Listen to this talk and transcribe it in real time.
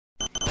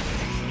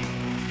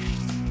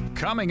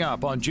Coming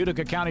up on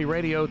Judica County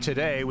Radio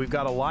today, we've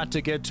got a lot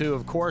to get to.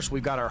 Of course,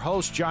 we've got our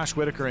hosts, Josh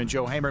Whitaker and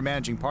Joe Hamer,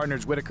 managing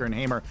partners, Whitaker and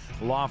Hamer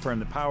Law Firm,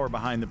 the power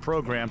behind the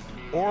program.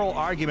 Oral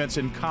arguments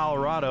in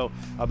Colorado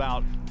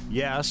about,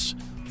 yes,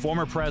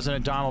 former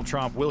President Donald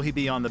Trump, will he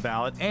be on the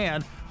ballot?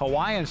 And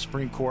Hawaiian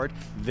Supreme Court,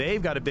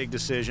 they've got a big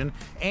decision.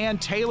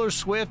 And Taylor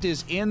Swift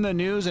is in the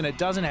news, and it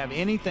doesn't have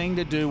anything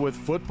to do with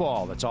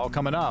football. That's all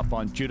coming up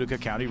on Judica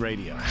County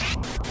Radio.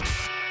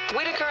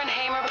 Whitaker and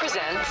Hamer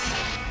presents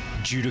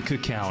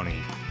Judica County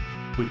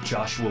with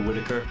Joshua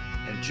Whitaker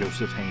and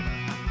Joseph Hamer.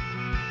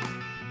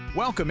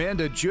 Welcome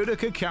into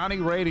Judica County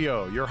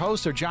Radio. Your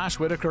hosts are Josh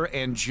Whitaker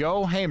and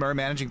Joe Hamer,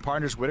 managing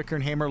partners, Whitaker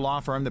and Hamer Law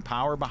Firm, the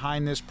power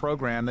behind this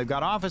program. They've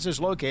got offices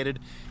located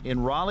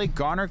in Raleigh,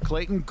 Garner,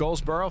 Clayton,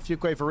 Goldsboro,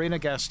 Fuquay, Farina,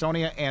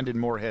 Gastonia, and in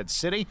Morehead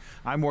City.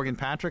 I'm Morgan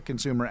Patrick,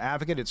 consumer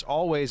advocate. It's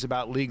always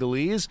about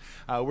legalese.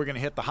 We're going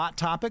to hit the hot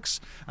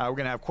topics. We're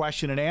going to have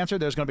question and answer.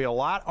 There's going to be a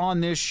lot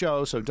on this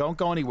show, so don't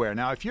go anywhere.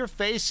 Now, if you're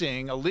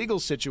facing a legal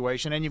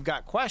situation and you've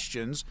got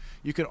questions,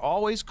 you can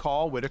always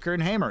call Whitaker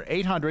and Hamer,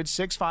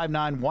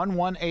 800-659-1186.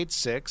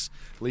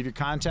 Leave your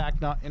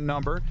contact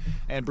number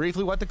and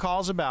briefly what the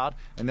call's about,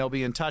 and they'll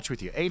be in touch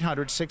with you.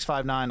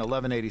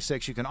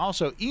 800-659-1186. You can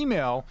also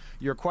email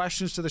your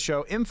questions to the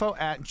show,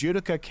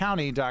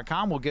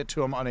 info@judicacounty.com. We'll get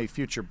to them on a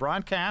future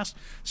broadcast.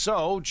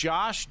 So,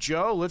 Josh,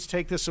 Joe, let's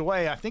take this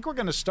away. I think we're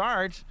going to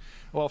start,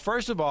 well,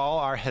 first of all,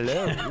 our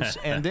hellos,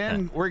 and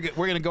then we're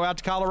going to go out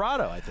to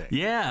Colorado, I think.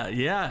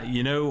 Yeah.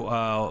 You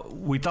know,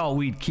 we thought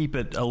we'd keep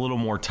it a little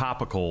more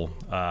topical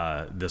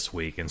this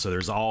week, and so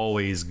there's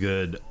always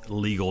good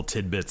legal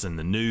tidbits in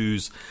the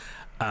news.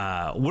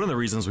 One of the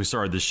reasons we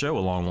started this show a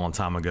long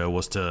time ago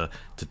was to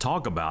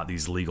talk about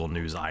these legal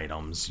news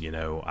items. You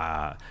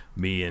know,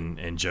 me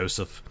and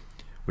Joseph,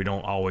 we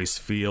don't always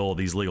feel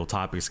these legal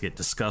topics get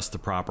discussed the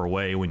proper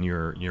way when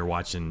you're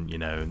watching, you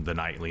know, the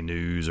nightly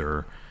news,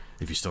 or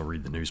if you still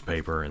read the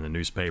newspaper in the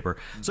newspaper.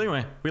 So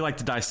anyway, we like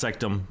to dissect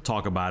them,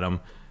 talk about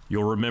them.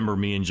 You'll remember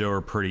me and Joe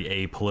are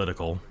pretty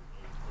apolitical.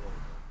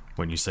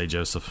 Wouldn't you say,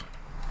 Joseph?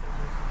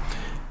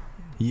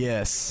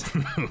 Yes,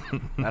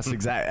 that's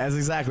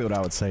exactly what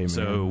I would say, man.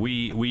 So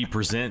we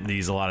present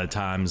these a lot of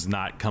times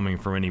not coming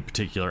from any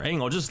particular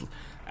angle, just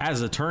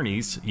as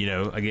attorneys. You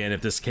know, again,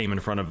 if this came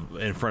in front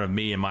of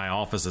me in my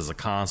office as a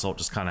consult,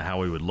 just kind of how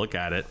we would look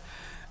at it.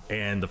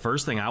 And the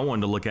first thing I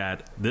wanted to look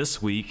at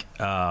this week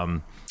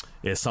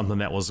is something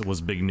that was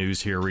big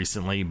news here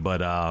recently.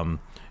 But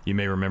you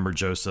may remember,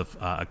 Joseph,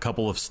 a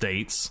couple of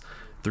states,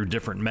 through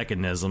different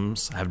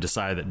mechanisms, have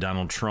decided that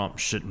Donald Trump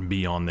shouldn't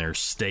be on their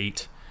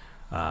state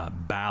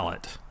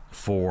ballot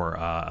for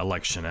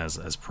election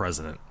as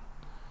president.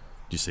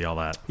 Do you see all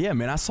that? Yeah,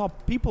 man. I saw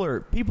people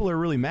are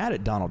really mad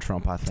at Donald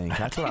Trump. I think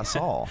that's what I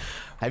saw.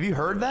 Have you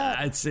heard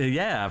that?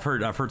 Yeah, I've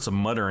heard some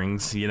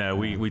mutterings. You know,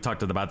 we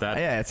talked about that.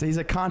 Yeah, he's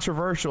a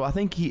controversial. I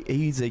think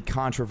he's a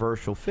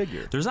controversial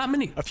figure. There's not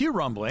many. A few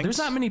rumblings. There's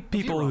not many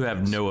people who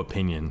have no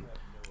opinion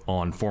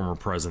on former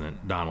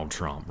President Donald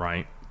Trump,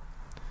 right?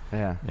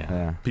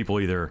 Yeah. People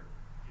either.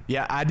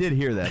 Yeah, I did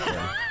hear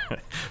that.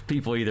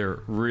 People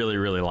either really,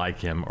 really like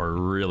him or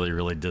really,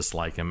 really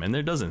dislike him, and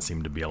there doesn't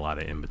seem to be a lot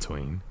of in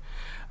between.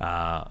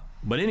 But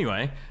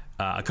anyway,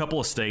 a couple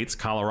of states,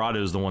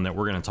 Colorado is the one that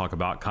we're going to talk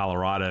about.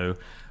 Colorado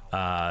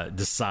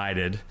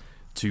decided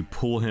to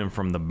pull him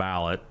from the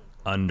ballot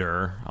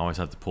under, I always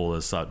have to pull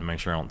this up to make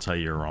sure I don't tell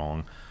you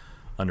wrong,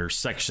 under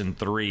Section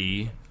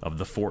 3 of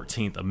the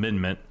 14th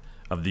Amendment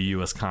of the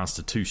U.S.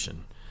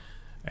 Constitution.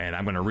 And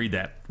I'm going to read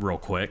that real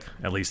quick,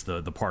 at least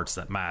the parts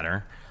that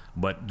matter.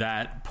 But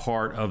that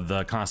part of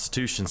the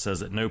Constitution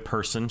says that no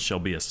person shall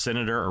be a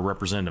senator or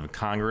representative of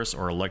Congress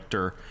or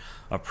elector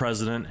of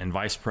president and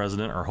vice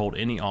president or hold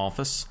any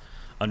office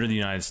under the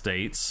United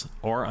States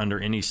or under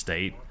any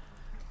state,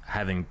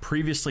 having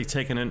previously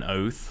taken an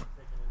oath,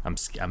 I'm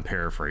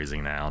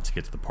paraphrasing now to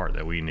get to the part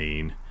that we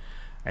need,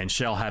 and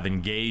shall have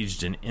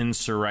engaged in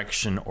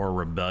insurrection or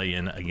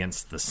rebellion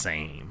against the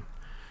same.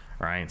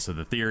 Right? So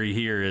the theory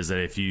here is that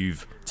if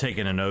you've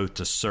taken an oath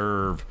to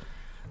serve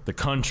the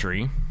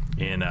country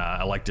in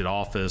elected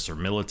office or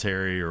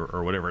military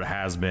or whatever it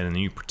has been, and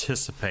you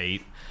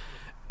participate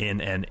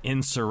in an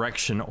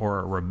insurrection or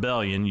a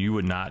rebellion, you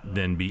would not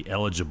then be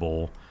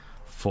eligible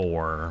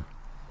for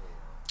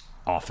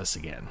office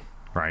again.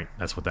 Right?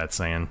 That's what that's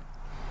saying.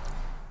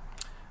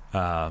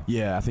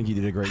 Yeah, I think you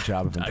did a great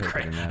job of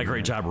interpreting that. A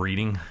great job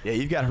reading. Yeah,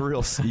 you got a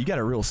real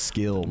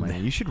skill,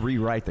 man. You should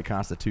rewrite the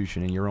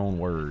Constitution in your own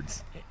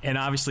words. And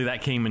obviously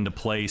that came into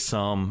play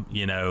some,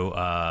 you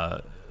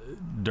know,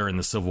 during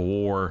the Civil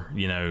War,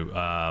 you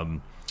know.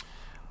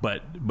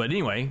 But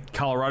anyway,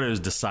 Colorado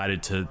has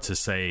decided to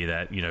say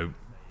that, you know,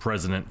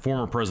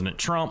 former President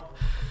Trump,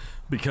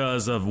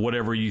 because of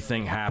whatever you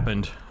think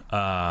happened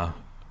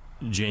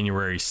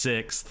January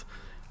 6th,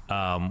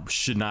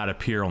 should not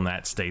appear on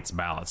that state's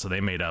ballot. So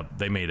they made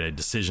a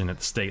decision at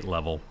the state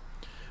level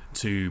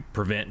to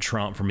prevent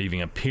Trump from even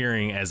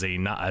appearing as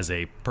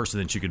a person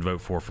that you could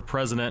vote for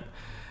president.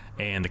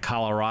 And the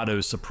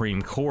Colorado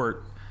Supreme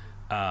Court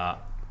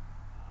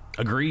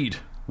agreed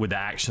with the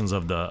actions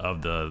of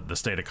the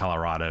state of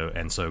Colorado.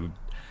 And so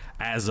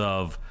as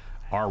of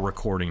our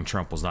recording,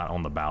 Trump was not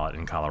on the ballot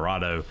in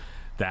Colorado.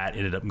 That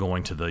ended up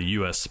going to the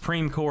U.S.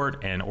 Supreme Court,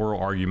 and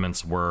oral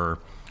arguments were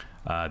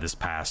this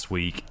past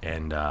week,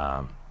 and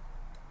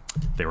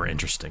they were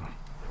interesting.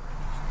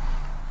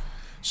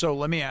 So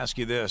let me ask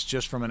you this,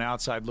 just from an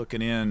outside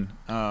looking in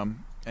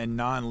and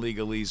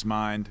non-legalese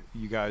mind,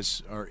 you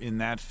guys are in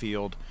that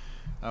field.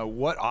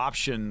 What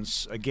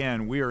options,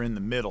 again, we are in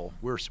the middle.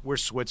 We're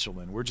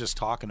Switzerland. We're just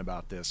talking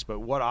about this. But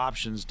what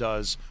options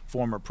does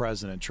former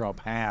President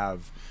Trump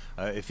have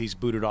if he's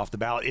booted off the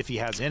ballot, if he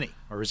has any,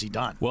 or is he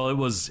done? Well, it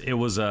was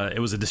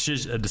a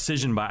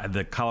decision by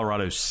the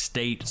Colorado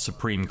State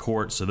Supreme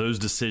Court. So those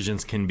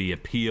decisions can be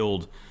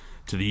appealed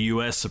to the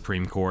U.S.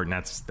 Supreme Court, and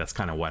that's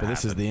kind of what happened.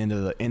 This is the end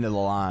of the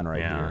line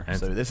right here.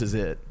 So this is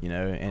it,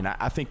 And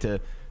I think to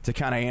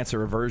kind of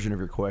answer a version of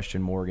your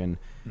question, Morgan,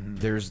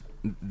 there's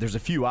a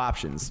few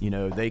options.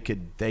 They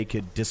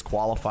could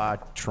disqualify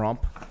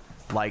Trump,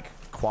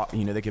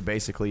 they could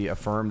basically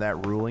affirm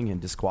that ruling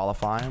and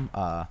disqualify him.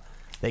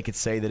 They could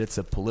say that it's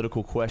a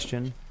political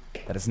question,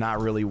 that it's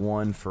not really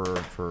one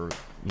for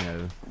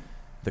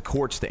the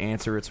courts to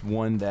answer. It's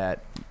one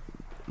that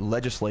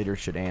legislators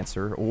should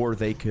answer, or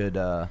they could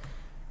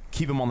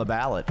keep him on the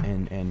ballot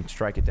and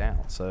strike it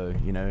down. So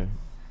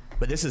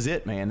but this is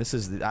it, man.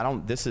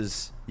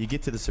 You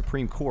get to the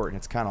Supreme Court and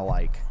it's kind of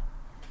like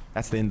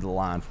that's the end of the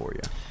line for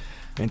you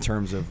in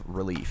terms of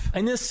relief.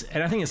 And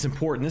I think it's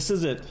important. This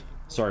isn't.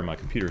 Sorry, my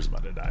computer's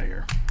about to die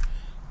here.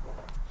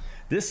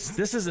 This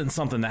isn't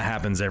something that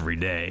happens every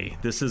day.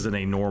 This isn't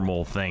a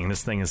normal thing.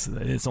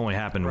 It's only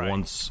happened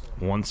once,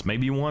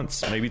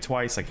 maybe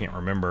twice. I can't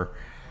remember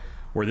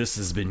where this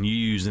has been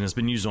used, and it's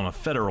been used on a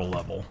federal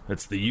level.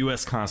 It's the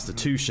U.S.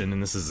 Constitution,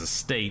 and this is a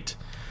state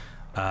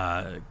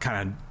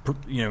kind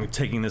of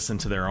taking this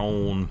into their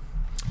own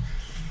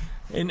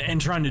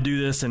and trying to do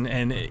this,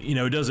 and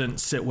it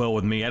doesn't sit well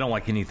with me. I don't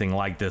like anything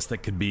like this that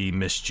could be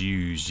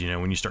misused.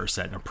 When you start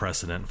setting a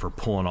precedent for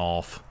pulling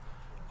off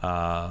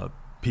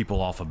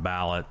people off a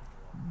ballot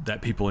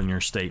that people in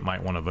your state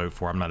might want to vote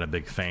for. I'm not a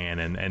big fan,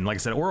 and like I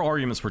said, oral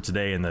arguments for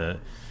today, and the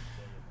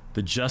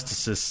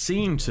justices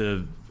seem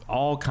to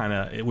all kind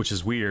of, which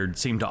is weird,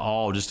 seem to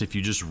all just, if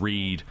you just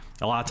read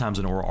a lot of times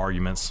in oral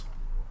arguments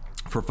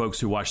for folks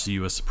who watch the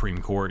U.S. Supreme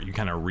Court, you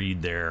kind of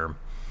read their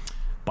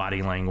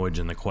body language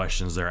and the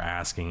questions they're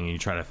asking, and you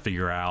try to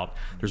figure out.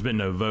 There's been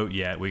no vote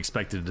yet. We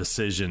expected a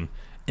decision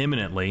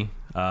imminently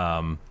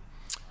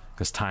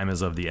because time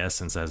is of the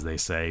essence, as they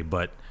say.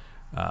 But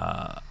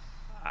I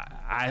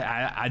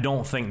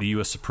don't think the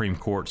U.S. Supreme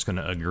Court is going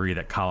to agree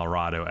that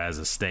Colorado, as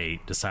a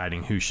state,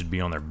 deciding who should be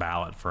on their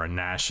ballot for a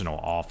national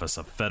office,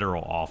 a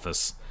federal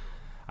office,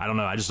 I don't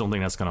know. I just don't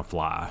think that's going to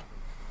fly.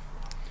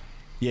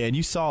 Yeah, and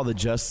you saw the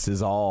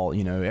justices all,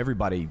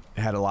 everybody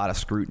had a lot of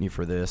scrutiny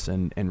for this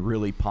and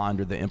really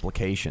pondered the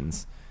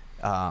implications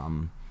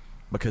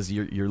because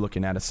you're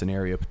looking at a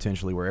scenario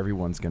potentially where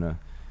everyone's going to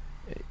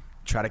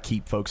try to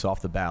keep folks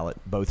off the ballot,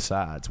 both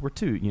sides.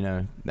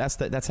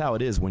 That's how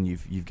it is when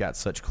you've got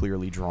such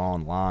clearly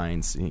drawn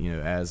lines,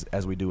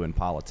 as we do in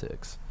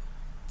politics.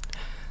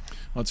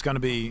 Well, it's going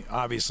to be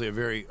obviously a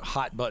very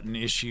hot button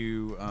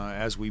issue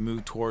as we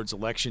move towards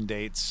election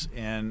dates.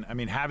 And I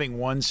mean, having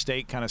one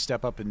state kind of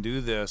step up and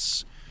do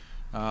this,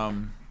 it's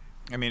going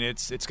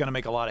to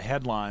make a lot of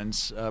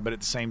headlines. But at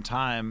the same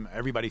time,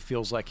 everybody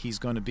feels like he's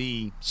going to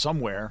be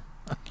somewhere.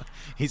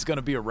 He's going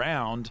to be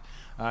around.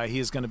 He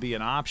is going to be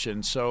an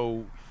option.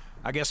 So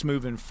I guess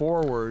moving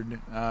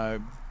forward,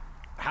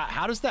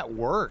 how does that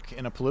work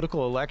in a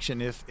political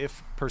election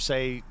if per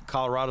se,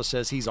 Colorado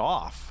says he's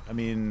off? I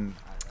mean...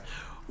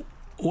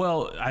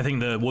 Well, I think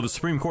the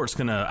Supreme Court's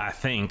going to, I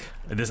think,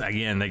 this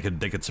again, they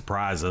could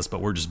surprise us,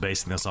 but we're just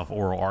basing this off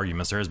oral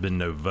arguments. There has been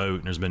no vote,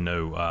 and there's been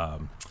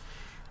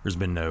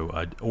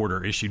no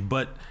order issued,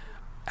 but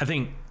I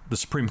think the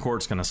Supreme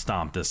Court's going to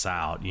stomp this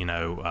out.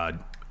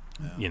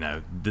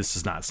 This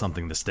is not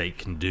something the state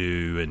can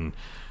do, and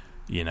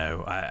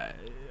I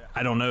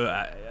don't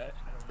know.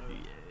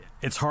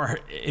 It's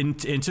hard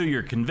until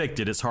you're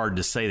convicted. It's hard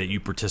to say that you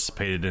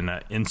participated in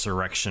an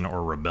insurrection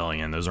or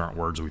rebellion. Those aren't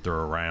words we throw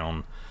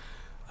around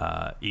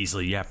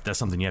easily. That's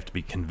something you have to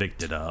be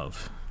convicted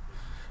of,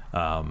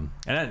 and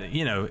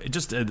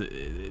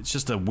it's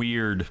just a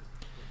weird.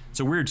 It's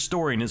a weird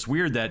story, and it's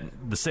weird that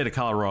the state of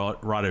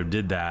Colorado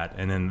did that,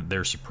 and then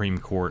their Supreme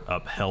Court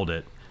upheld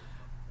it.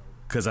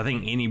 Because I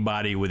think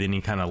anybody with any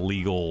kind of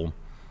legal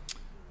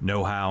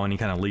know-how, any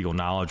kind of legal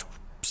knowledge,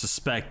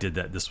 suspected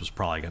that this is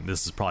probably going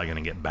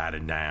to get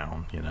batted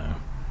down.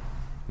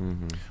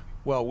 Mm-hmm.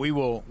 Well, we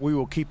will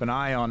keep an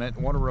eye on it.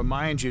 I want to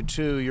remind you,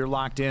 too, you're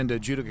locked into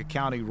Utica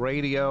County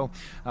Radio.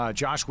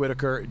 Josh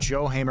Whitaker,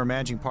 Joe Hamer,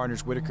 managing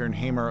partners, Whitaker and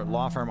Hamer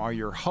Law Firm are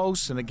your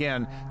hosts. And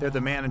again, they're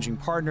the managing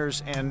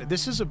partners. And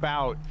this is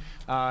about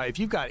if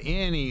you've got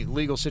any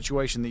legal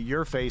situation that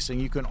you're facing,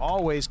 you can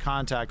always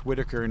contact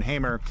Whitaker and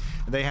Hamer.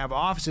 They have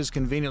offices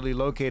conveniently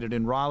located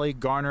in Raleigh,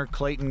 Garner,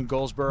 Clayton,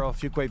 Goldsboro,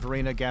 Fuquay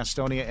Varina,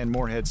 Gastonia, and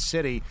Morehead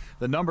City.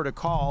 The number to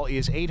call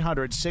is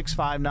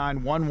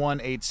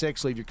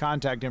 800-659-1186. Leave your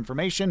contact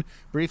information,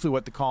 briefly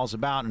what the call's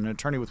about, and an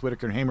attorney with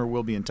Whitaker and Hamer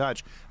will be in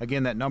touch.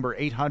 Again, that number,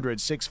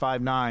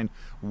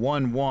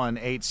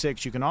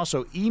 800-659-1186. You can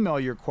also email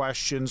your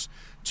questions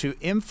to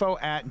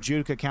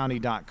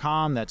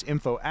info@juticacounty.com. That's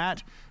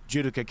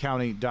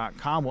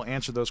info@juticacounty.com. We'll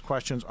answer those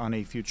questions on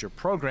a future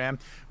program.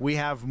 We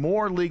have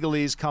more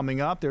legalese coming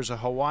up. There's a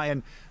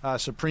Hawaiian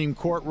Supreme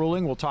Court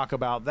ruling. We'll talk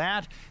about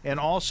that. And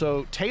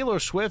also, Taylor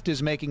Swift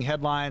is making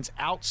headlines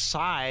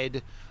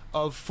outside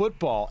of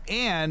football.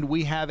 And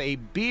we have a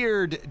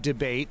beard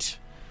debate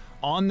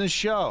on the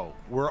show.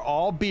 We're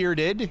all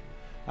bearded.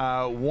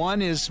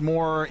 One is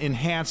more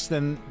enhanced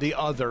than the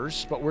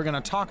others, but we're going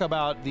to talk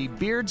about the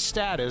beard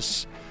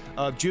status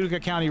of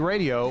Utica County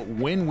Radio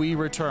when we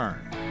return.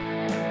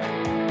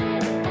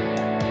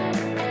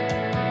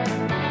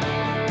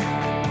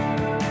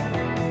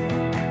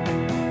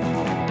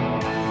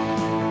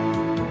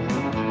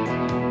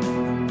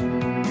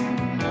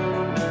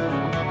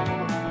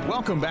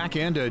 Welcome back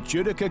into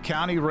Utica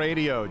County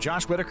Radio.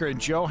 Josh Whitaker and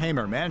Joe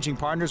Hamer, managing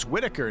partners,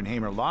 Whitaker and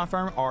Hamer Law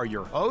Firm, are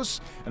your hosts.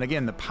 And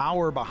again, the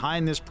power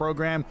behind this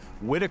program,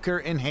 Whitaker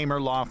and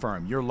Hamer Law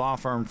Firm, your law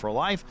firm for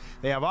life.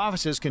 They have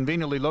offices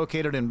conveniently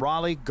located in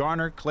Raleigh,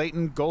 Garner,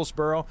 Clayton,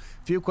 Goldsboro,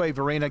 Fuquay,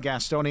 Varina,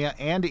 Gastonia,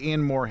 and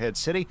in Morehead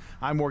City.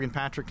 I'm Morgan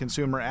Patrick,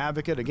 consumer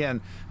advocate.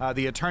 Again,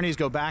 the attorneys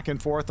go back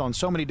and forth on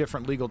so many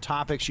different legal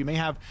topics. You may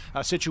have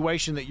a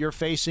situation that you're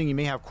facing. You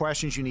may have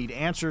questions you need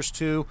answers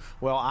to.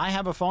 Well, I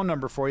have a phone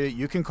number for you.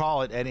 You can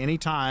call it at any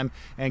time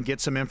and get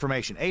some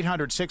information.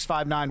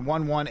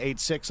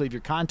 800-659-1186. Leave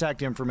your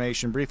contact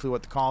information, briefly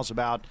what the call's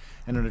about,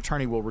 and an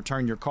attorney will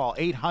return your call.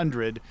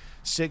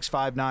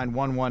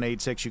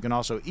 800-659-1186. You can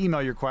also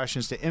email your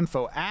questions to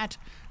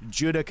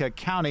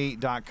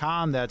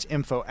info@juticacounty.com. That's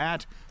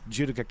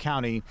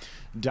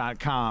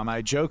info@juticacounty.com.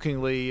 I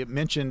jokingly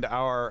mentioned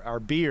our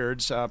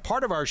beards.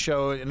 Part of our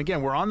show, and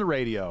again, we're on the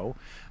radio,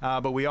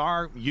 but we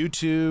are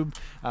YouTube,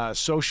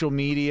 social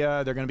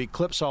media. There are going to be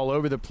clips all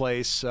over the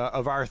place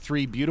of our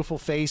three beautiful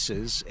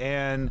faces.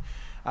 And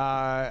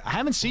I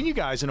haven't seen you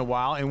guys in a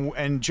while.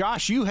 And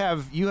Josh, you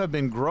have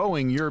been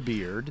growing your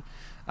beard.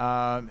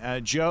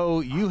 Joe,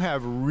 you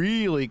have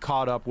really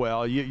caught up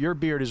well. Your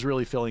beard is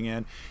really filling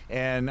in.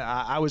 And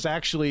I was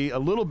actually a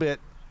little bit,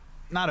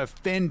 not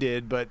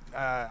offended, but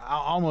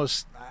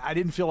I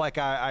didn't feel like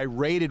I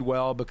rated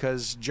well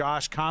because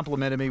Josh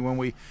complimented me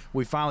when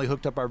we finally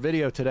hooked up our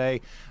video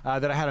today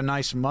that I had a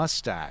nice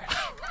mustache.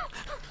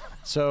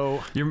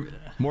 So,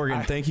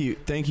 Morgan, thank you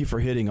for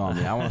hitting on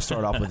me. I want to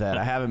start off with that.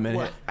 I haven't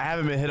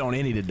been hit on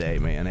any today,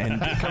 man.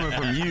 And coming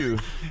from you,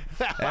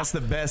 that's the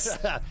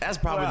best. That's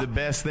probably the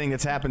best thing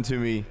that's happened to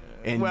me.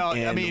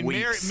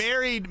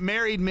 Married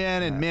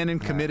men and men in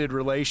committed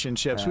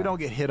relationships, we don't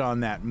get hit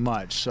on that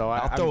much. So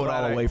I'll throw it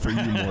all away for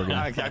you, Morgan.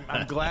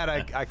 I'm glad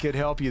I could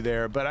help you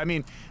there. But I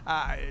mean,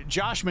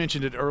 Josh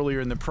mentioned it earlier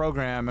in the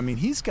program. I mean,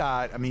 he's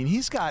got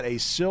a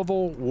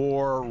Civil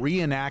War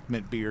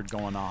reenactment beard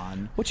going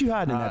on. What you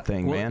hiding in that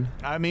thing, man?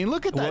 I mean,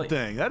 look at that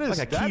thing. That is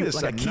like a nice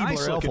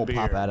looking beard.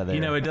 Pop out of there.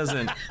 You know, it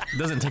doesn't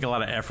take a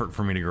lot of effort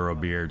for me to grow a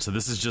beard. So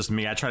this is just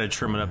me. I try to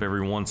trim it up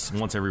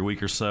once every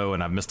week or so,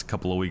 and I've missed a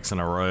couple of weeks in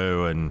a row.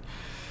 And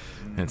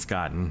it's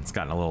gotten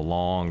a little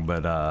long,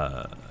 but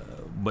no,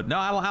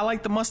 I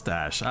like the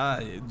mustache.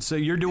 So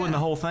you're doing the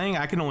whole thing.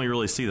 I can only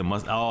really see the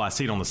mustache. Oh, I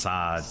see it on the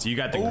sides. You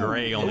got the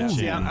gray on the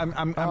chin. Yeah,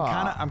 I'm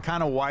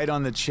kind of white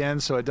on the chin,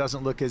 so it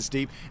doesn't look as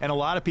deep. And a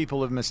lot of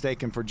people have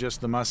mistaken for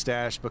just the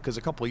mustache because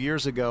a couple of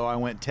years ago I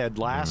went Ted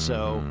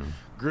Lasso,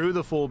 grew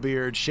the full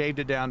beard, shaved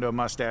it down to a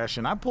mustache,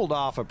 and I pulled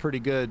off a pretty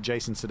good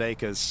Jason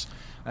Sudeikis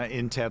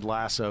in Ted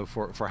Lasso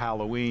for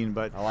Halloween.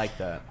 But I like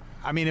that.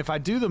 I mean, if I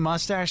do the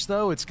mustache,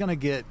 though, I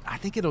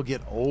think it'll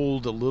get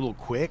old a little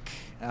quick.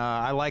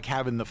 I like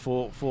having the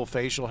full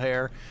facial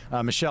hair.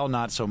 Michelle,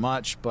 not so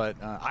much, but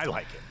I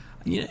like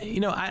it. You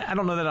know, I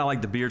don't know that I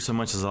like the beard so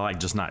much as I like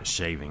just not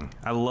shaving.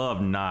 I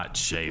love not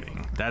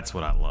shaving. That's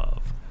what I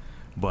love.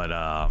 But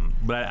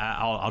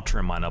I'll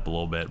trim mine up a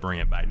little bit,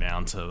 bring it back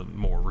down to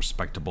more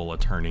respectable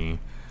attorney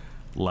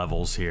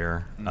levels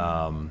here.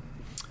 Well,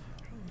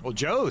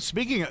 Joe,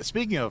 speaking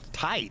of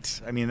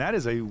tight, I mean, that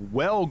is a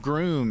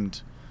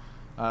well-groomed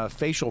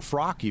facial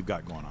frock you've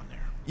got going on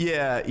there.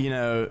 Yeah, you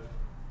know,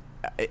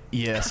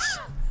 yes,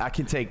 I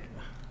can take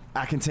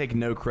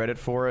no credit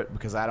for it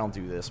because I don't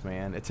do this,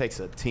 man. It takes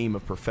a team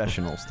of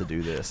professionals to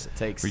do this. It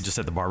takes. Were you just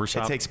at the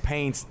barbershop? It takes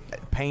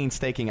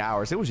painstaking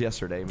hours. It was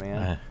yesterday,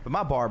 man. But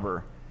my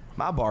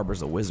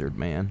barber's a wizard,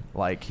 man.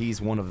 Like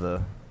he's one of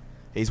the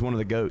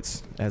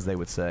goats, as they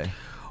would say.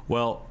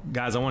 Well,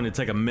 guys, I wanted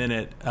to take a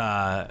minute.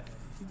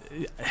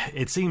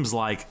 It seems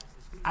like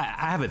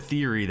I have a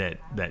theory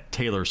that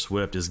Taylor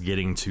Swift is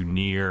getting to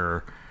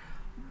near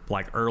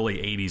like early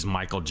 80s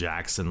Michael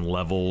Jackson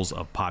levels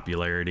of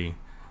popularity.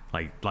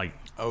 Like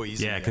oh,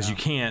 easy. Yeah, because you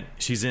can't.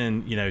 She's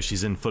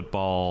in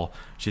football.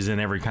 She's in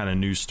every kind of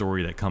news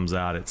story that comes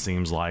out, it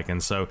seems like.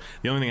 And so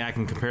the only thing I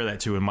can compare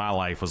that to in my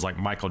life was like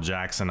Michael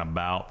Jackson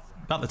about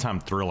the time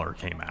Thriller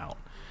came out.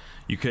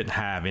 You couldn't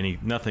have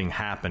nothing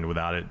happened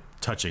without it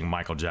touching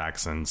Michael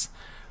Jackson's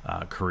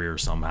career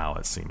somehow,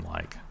 it seemed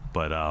like.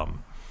 But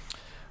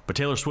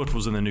Taylor Swift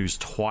was in the news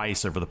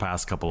twice over the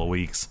past couple of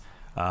weeks.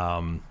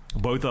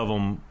 Both of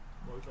them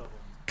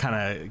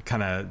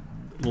kind of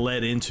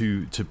led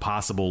into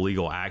possible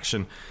legal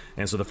action.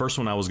 And so the first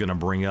one I was going to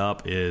bring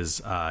up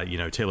is,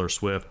 Taylor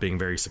Swift, being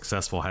very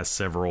successful,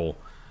 has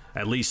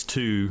at least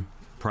 2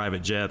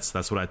 private jets.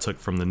 That's what I took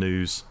from the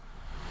news.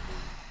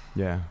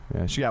 Yeah.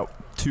 She got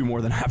 2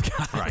 more than I've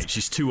got. Right,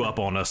 she's 2 up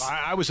on us.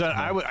 I was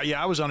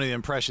under the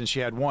impression she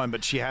had 1,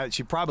 but she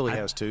probably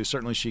has 2.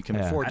 Certainly, she can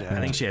afford to have.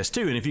 I think she has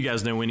 2. And if you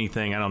guys know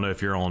anything, I don't know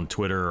if you're on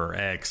Twitter or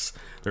X.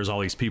 There's all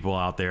these people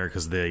out there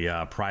because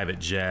the private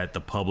jet,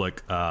 the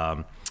public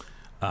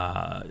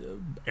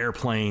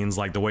airplanes,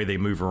 like the way they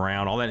move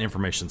around, all that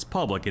information's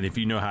public. And if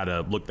you know how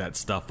to look that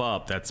stuff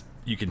up,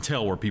 you can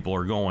tell where people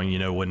are going. You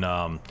know, when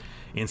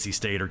NC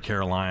State or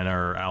Carolina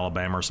or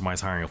Alabama or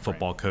somebody's hiring a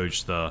football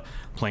coach, the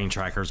plane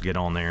trackers get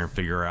on there and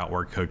figure out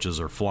where coaches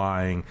are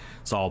flying.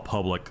 It's all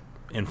public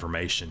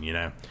information, you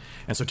know.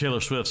 And so Taylor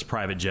Swift's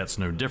private jet's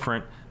no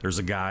different. There's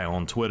a guy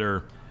on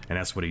Twitter, and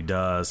that's what he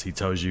does. He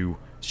tells you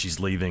she's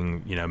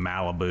leaving,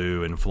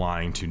 Malibu and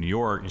flying to New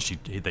York, and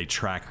they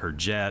track her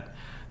jet.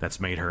 That's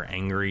made her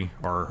angry,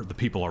 or the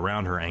people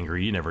around her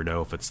angry. You never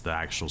know if it's the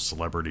actual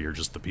celebrity or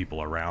just the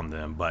people around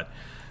them, but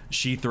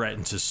she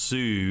threatened to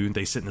sue.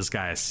 They sent this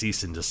guy a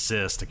cease and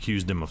desist,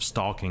 accused him of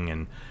stalking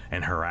and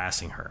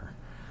harassing her.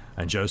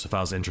 And Joseph, I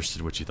was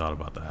interested what you thought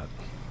about that.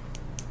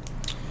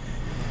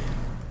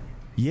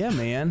 Yeah,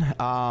 man.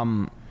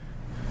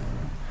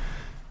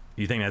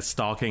 You think that's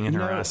stalking and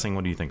harassing?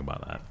 What do you think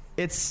about that?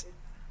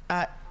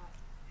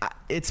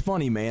 It's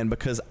funny, man,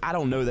 because I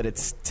don't know that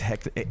it's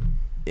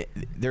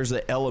there's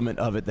an element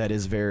of it that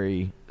is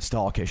very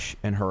stalkish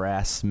and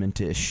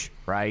harassment-ish,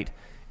 right?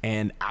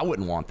 And I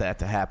wouldn't want that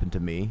to happen to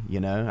me,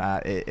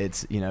 but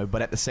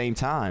at the same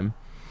time,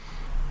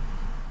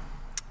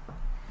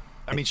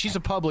 I mean, she's a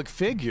public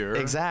figure.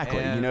 Exactly.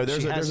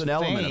 There's an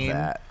element of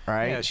that,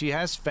 right? Yeah, she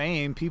has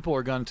fame. People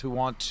are going to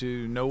want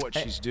to know what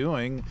she's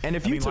doing. And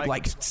if you took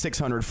like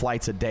 600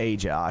 flights a day,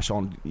 Josh,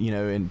 on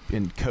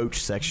in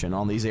coach section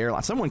on these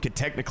airlines, someone could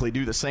technically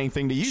do the same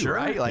thing to you, sure,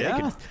 right? Like yeah.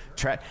 they could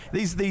track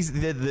these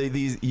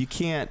you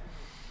can't.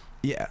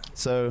 Yeah.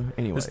 So,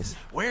 anyways,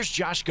 where's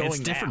Josh going? It's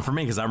different for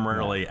me because I'm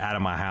rarely out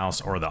of my house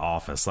or the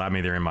office. I'm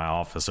either in my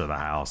office or the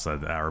house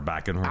or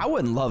back in. I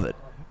wouldn't love it.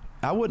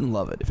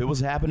 if it was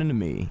happening to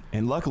me.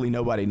 And luckily,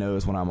 nobody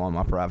knows when I'm on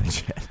my private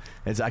jet,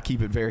 as I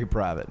keep it very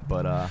private.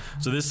 But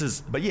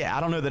But yeah,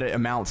 I don't know that it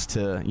amounts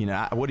to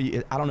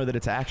I don't know that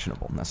it's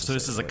actionable necessarily. So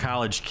this is a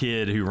college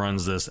kid who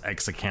runs this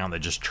X account that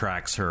just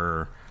tracks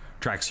her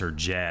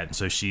jet.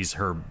 So she's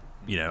her,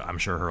 I'm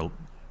sure her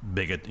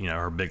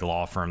big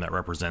law firm that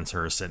represents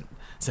her sent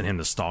him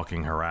the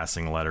stalking,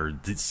 harassing letter,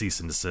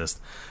 cease and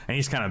desist, and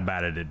he's kind of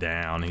batted it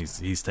down.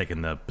 He's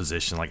taken the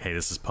position like, hey,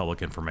 this is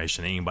public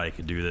information, anybody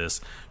could do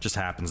this, just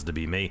happens to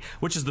be me,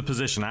 which is the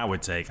position I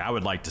would take. I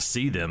would like to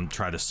see them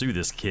try to sue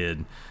this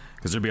kid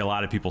because there'd be a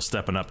lot of people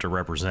stepping up to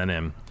represent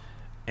him,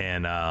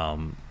 and I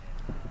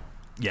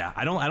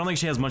don't think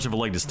she has much of a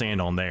leg to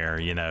stand on there,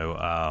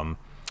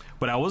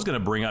 but I was going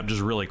to bring up just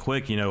really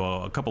quick,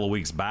 a couple of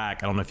weeks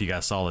back, I don't know if you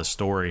guys saw this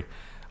story.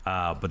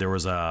 But there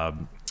was a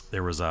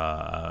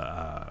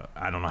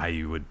I don't know how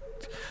you would.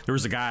 There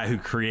was a guy who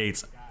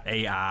creates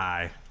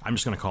AI. I'm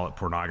just going to call it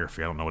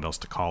pornography. I don't know what else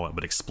to call it,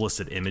 but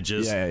explicit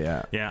images.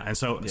 Yeah. And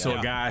so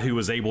a guy who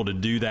was able to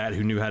do that,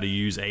 who knew how to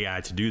use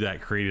AI to do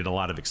that, created a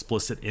lot of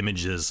explicit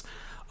images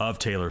of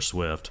Taylor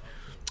Swift.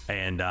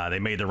 And they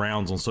made the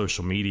rounds on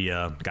social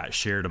media, got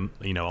shared,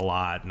 a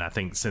lot. And I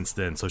think since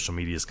then, social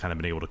media has kind of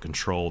been able to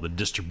control the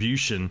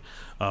distribution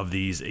of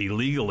these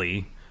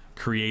illegally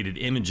created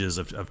images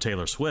of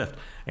Taylor Swift,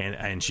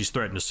 and she's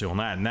threatened to sue on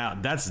that. Now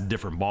that's a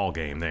different ball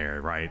game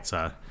there, right?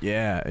 So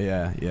yeah,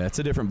 it's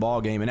a different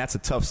ball game, and that's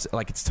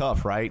it's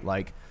tough, right?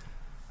 Like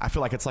I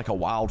feel like it's like a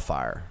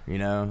wildfire,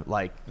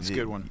 like it's a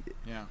good one.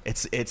 Yeah,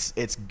 it's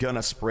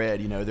gonna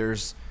spread.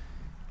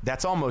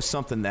 That's almost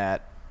something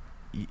that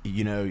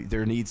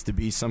there needs to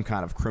be some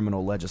kind of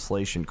criminal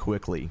legislation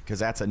quickly, because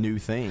that's a new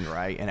thing,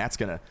 right? And that's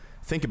gonna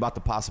think about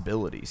the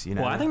possibilities.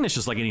 Well, I think that's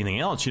just like anything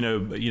else.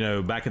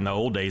 Back in the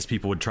old days,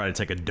 people would try to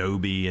take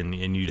Adobe,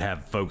 and you'd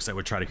have folks that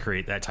would try to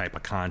create that type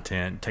of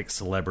content, take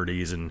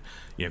celebrities and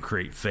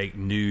create fake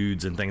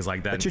nudes and things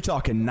like that. But you're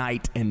talking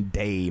night and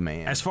day,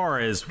 man. As far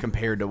as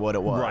compared to what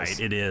it was, right?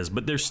 It is,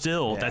 but there's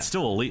still that's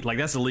still illegal. Like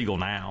that's illegal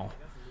now.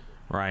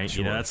 Right,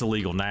 sure. That's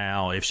illegal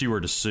now. If she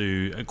were to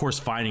sue, of course,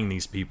 finding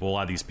these people, a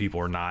lot of these people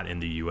are not in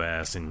the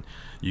U.S., and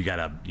you got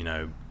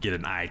to, get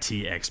an IT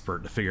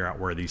expert to figure out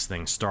where these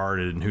things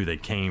started and who they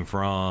came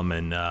from,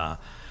 and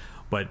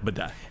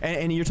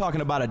and you're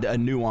talking about a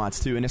nuance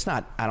too, and it's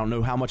not. I don't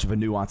know how much of a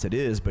nuance it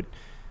is, but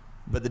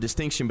the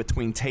distinction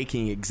between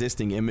taking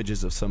existing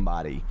images of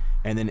somebody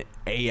and then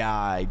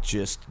AI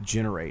just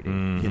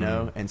generating, you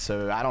know, and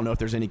so I don't know if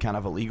there's any kind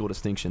of a legal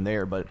distinction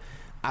there, but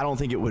I don't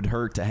think it would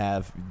hurt to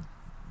have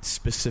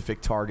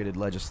specific targeted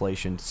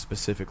legislation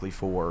specifically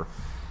for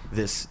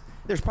this.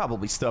 There's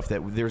probably stuff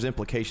that there's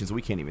implications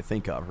we can't even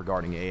think of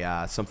regarding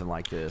AI. Something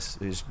like this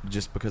is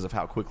just because of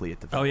how quickly it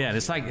develops. Oh yeah, and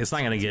it's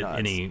not going to get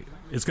any.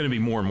 It's going to be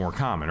more and more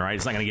common, right?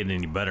 It's not going to get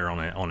any better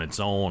on its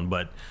own.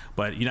 But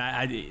you know,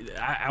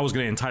 I was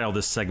going to entitle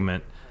this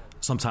segment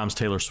 "Sometimes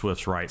Taylor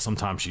Swift's right,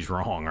 sometimes she's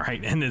wrong,"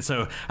 right? And then,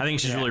 so I think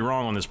she's really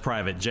wrong on this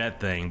private jet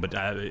thing. But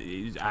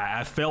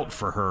I felt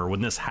for her when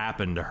this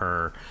happened to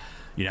her.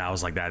 You know, I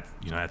was like, that,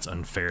 you know, that's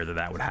unfair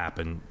that would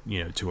happen,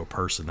 you know, to a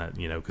person that,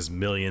 you know, because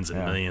millions and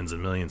millions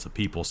and millions of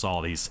people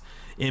saw these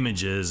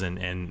images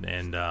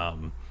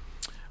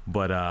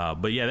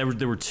but yeah,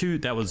 there were two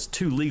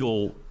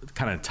legal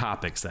kind of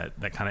topics that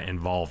kind of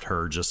involved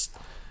her just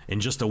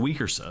in just a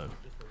week or so.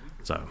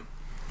 So.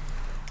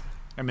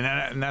 I mean,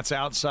 and that's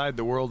outside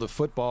the world of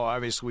football.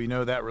 Obviously, we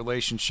know that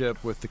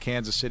relationship with the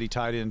Kansas City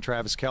tight end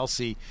Travis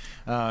Kelce.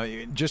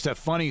 Just a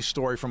funny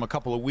story from a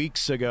couple of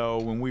weeks ago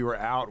when we were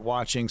out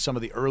watching some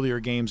of the earlier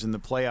games in the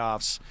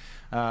playoffs.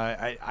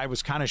 I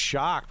was kind of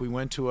shocked. We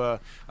went to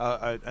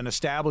an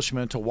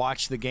establishment to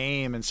watch the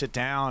game and sit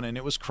down, and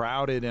it was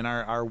crowded, and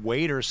our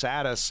waiter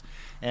sat us,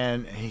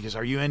 and he goes,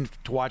 "Are you in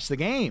to watch the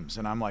games?"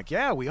 And I'm like,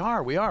 "Yeah, we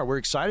are. We're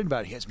excited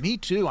about it." He goes, "Me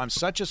too. I'm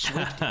such a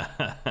Swiftie."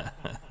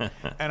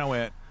 And I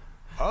went,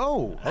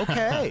 "Oh,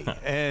 okay."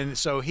 And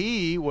so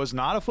he was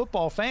not a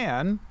football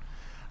fan,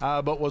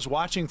 but was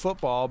watching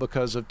football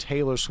because of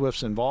Taylor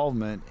Swift's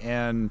involvement.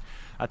 And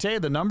I tell you,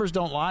 the numbers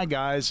don't lie,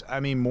 guys. I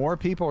mean, more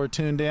people are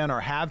tuned in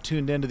or have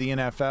tuned into the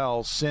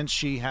NFL since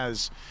she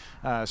has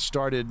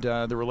started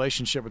the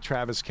relationship with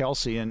Travis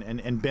Kelce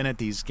and been at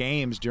these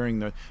games during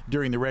the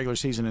regular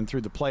season and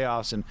through the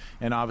playoffs and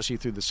obviously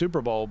through the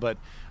Super Bowl. But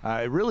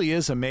it really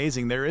is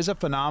amazing. There is a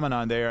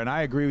phenomenon there, and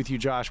I agree with you,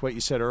 Josh, what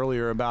you said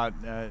earlier about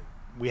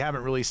we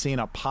haven't really seen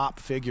a pop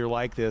figure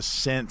like this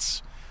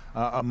since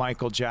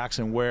Michael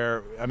Jackson,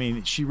 where, I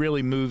mean, she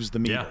really moves the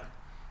meter.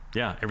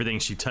 Yeah, everything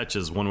she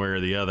touches one way or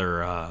the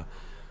other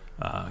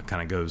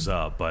kind of goes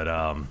up. But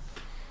well,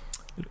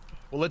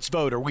 let's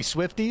vote. Are we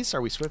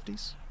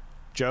Swifties?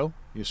 Joe,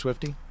 you a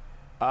Swiftie?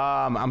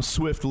 I'm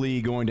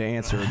swiftly going to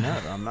answer. No,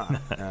 I'm not.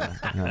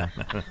 No.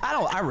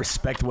 I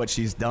respect what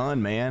she's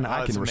done, man.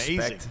 I can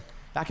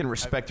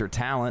respect her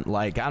talent.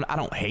 Like, I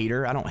don't hate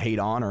her. I don't hate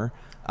on her.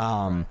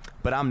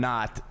 But I'm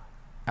not.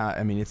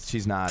 I mean,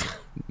 she's not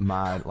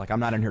my, like, I'm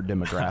not in her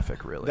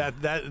demographic, really. That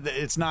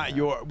it's not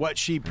your, what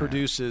she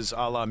produces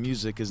a la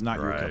music is not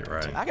your cup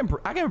of tea. I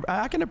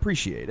can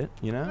appreciate it,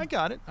 you know. I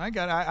got it.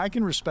 I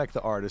can respect the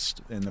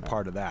artist and the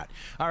part of that.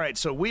 All right,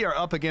 so we are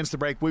up against the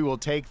break. We will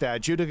take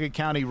that. Judica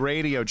County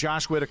Radio,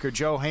 Josh Whitaker,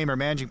 Joe Hamer,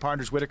 Managing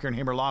Partners, Whitaker and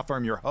Hamer Law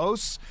Firm, your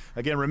hosts.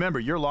 Again, remember,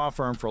 your law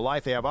firm for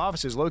life. They have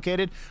offices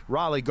located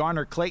Raleigh,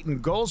 Garner,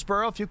 Clayton,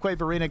 Goldsboro, Fuquay,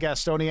 Varina,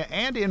 Gastonia,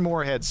 and in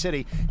Morehead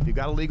City. If you've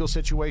got a legal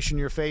situation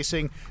you're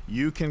facing,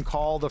 you can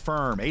call the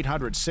firm,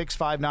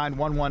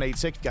 800-659-1186.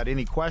 If you've got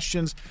any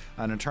questions,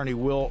 an attorney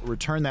will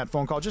return that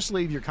phone call. Just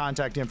leave your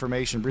contact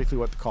information, briefly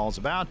what the call's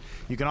about.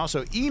 You can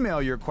also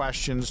email your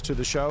questions to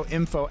the show,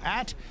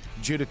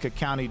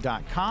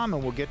 info@judicacounty.com,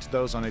 and we'll get to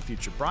those on a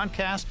future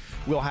broadcast.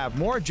 We'll have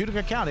more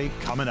Judica County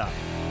coming up.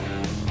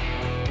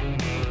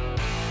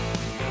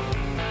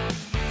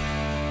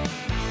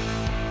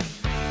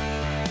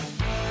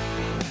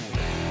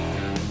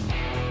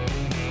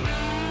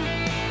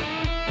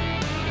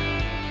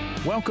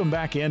 Welcome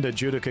back into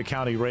Judica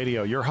County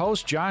Radio. Your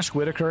hosts, Josh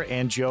Whitaker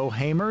and Joe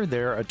Hamer.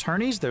 They're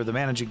attorneys. They're the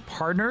managing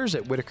partners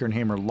at Whitaker and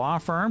Hamer Law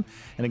Firm.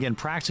 And again,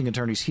 practicing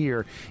attorneys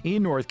here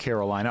in North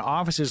Carolina.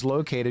 Offices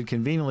located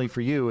conveniently for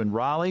you in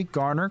Raleigh,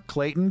 Garner,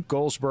 Clayton,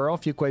 Goldsboro,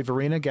 Fuquay,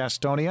 Varina,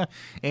 Gastonia,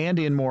 and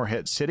in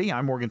Morehead City.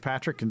 I'm Morgan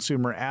Patrick,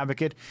 consumer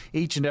advocate.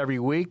 Each and every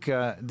week,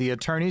 the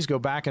attorneys go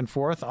back and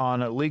forth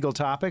on legal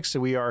topics. So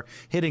we are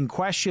hitting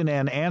question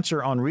and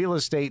answer on real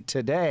estate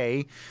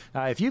today.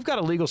 If you've got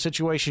a legal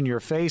situation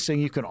you're facing,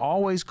 you can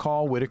always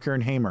call Whitaker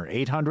and Hamer,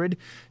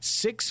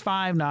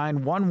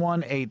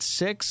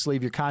 800-659-1186.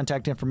 Leave your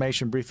contact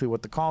information, briefly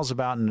what the call's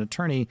about, and an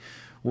attorney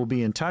will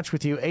be in touch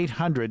with you,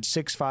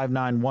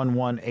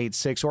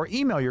 800-659-1186, or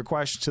email your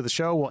questions to the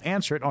show. We'll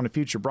answer it on a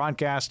future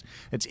broadcast.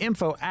 It's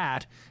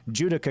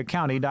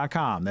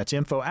info@judicacounty.com. That's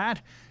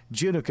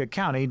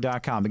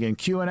info@judicacounty.com. Again,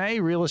 Q&A,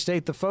 real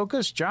estate the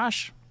focus.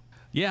 Josh?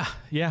 Yeah.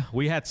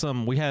 We had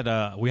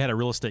a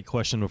real estate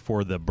question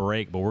before the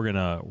break, but we're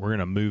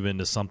gonna move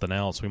into something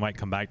else. We might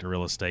come back to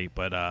real estate,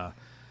 but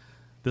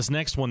this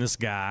next one, this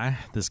guy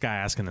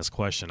asking this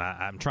question,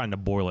 I'm trying to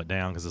boil it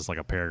down because it's like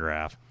a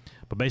paragraph.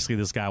 But basically,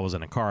 this guy was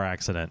in a car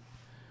accident,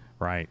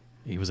 right?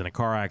 He was in a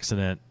car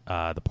accident.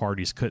 The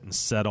parties couldn't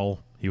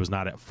settle. He was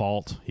not at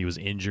fault. He was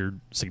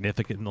injured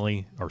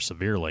significantly or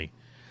severely,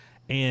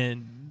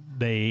 and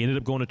they ended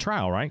up going to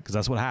trial, right? Because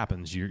that's what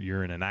happens.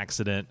 You're in an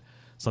accident.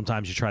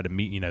 Sometimes you try to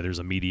meet, there's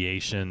a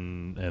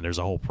mediation and there's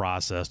a whole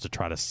process to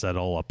try to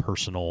settle a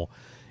personal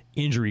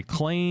injury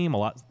claim. A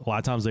lot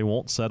of times they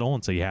won't settle,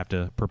 and so you have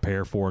to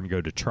prepare for it and go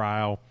to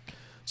trial.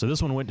 So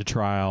this one went to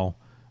trial.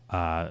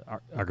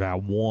 Our guy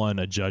won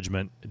a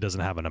judgment. It doesn't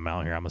have an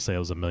amount here. I'm gonna say it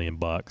was $1 million,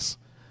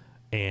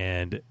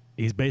 and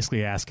he's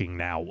basically asking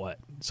now what.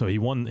 So he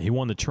won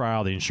the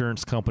trial. The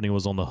insurance company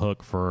was on the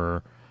hook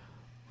for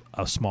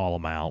a small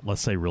amount.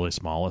 Let's say really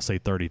small. Let's say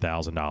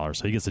 $30,000.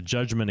 So he gets a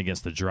judgment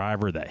against the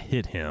driver that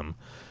hit him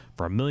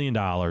for $1 million.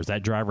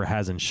 That driver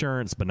has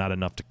insurance, but not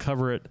enough to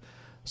cover it.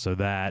 So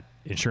that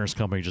insurance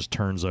company just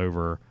turns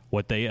over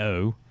what they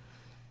owe,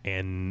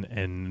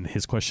 and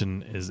his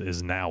question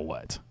is now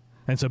what?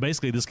 And so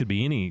basically this could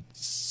be any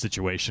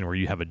situation where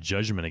you have a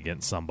judgment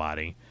against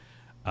somebody.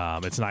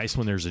 It's nice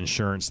when there's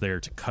insurance there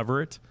to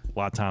cover it. A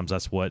lot of times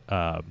that's what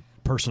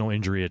personal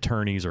injury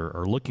attorneys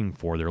are looking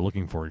for. They're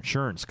looking for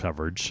insurance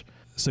coverage.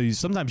 So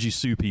sometimes you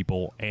sue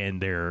people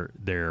and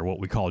they're what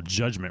we call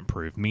judgment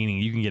proof, meaning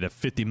you can get a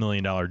 $50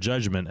 million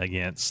judgment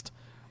against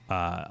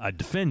a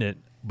defendant,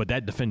 but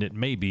that defendant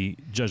may be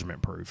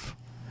judgment proof.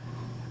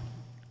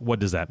 What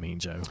does that mean,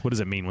 Joe? What does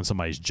it mean when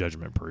somebody's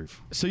judgment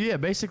proof? So, yeah,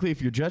 basically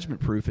if you're judgment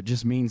proof, it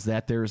just means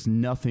that there's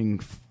nothing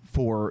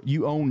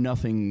you own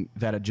nothing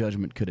that a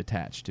judgment could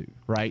attach to,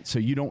 right? So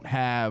you don't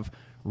have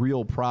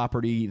real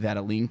property that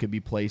a lien could be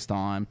placed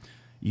on.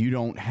 You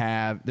don't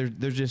have,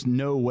 there's just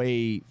no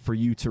way for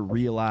you to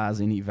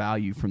realize any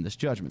value from this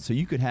judgment. So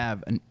you could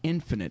have a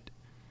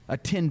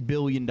 $10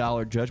 billion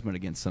judgment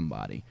against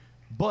somebody,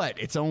 but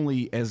it's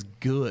only as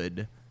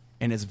good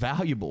and as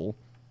valuable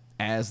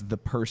as the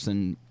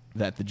person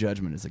that the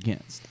judgment is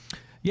against.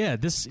 Yeah,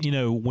 this,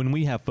 when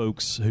we have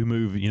folks who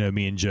move,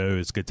 me and Joe,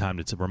 it's a good time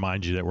to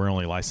remind you that we're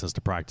only licensed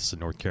to practice in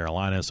North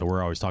Carolina, so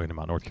we're always talking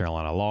about North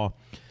Carolina law.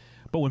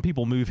 But when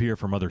people move here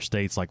from other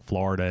states like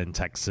Florida and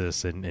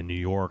Texas and New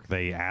York,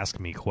 they ask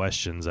me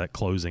questions at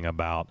closing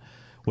about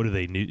what do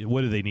they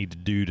need to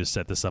do to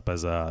set this up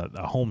as a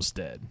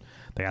homestead.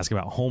 They ask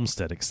about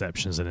homestead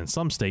exceptions, and in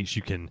some states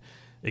you can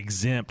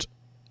exempt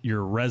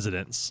your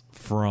residents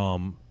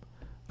from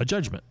a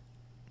judgment.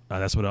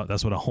 That's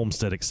what a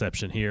homestead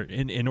exception here.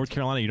 In North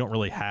Carolina, you don't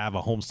really have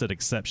a homestead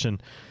exception.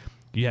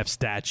 You have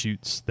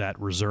statutes that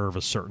reserve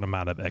a certain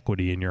amount of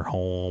equity in your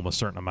home, a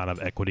certain amount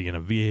of equity in a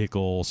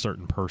vehicle,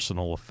 certain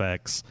personal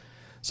effects.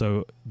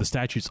 So the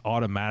statutes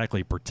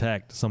automatically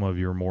protect some of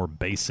your more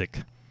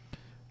basic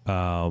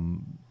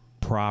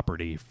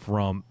property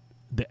from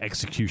the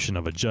execution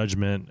of a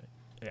judgment,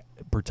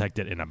 protect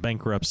it in a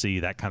bankruptcy,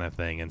 that kind of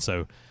thing. And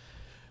so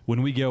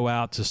when we go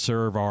out to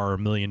serve our $1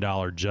 million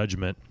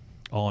judgment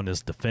on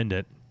this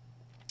defendant,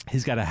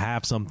 he's got to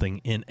have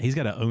he's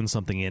got to own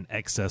something in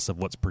excess of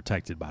what's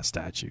protected by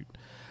statute.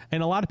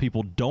 And a lot of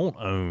people don't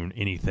own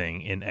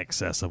anything in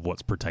excess of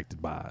what's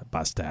protected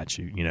by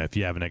statute. If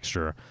you have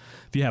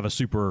a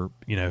super,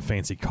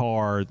 fancy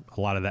car, a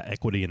lot of that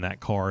equity in that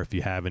car, if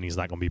you have any, is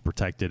not going to be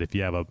protected. If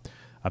you have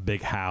a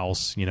big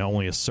house,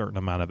 only a certain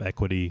amount of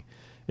equity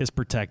is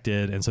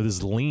protected. And so this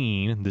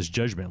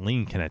judgment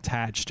lien can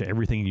attach to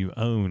everything you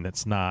own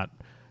that's not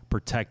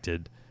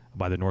protected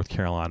by the North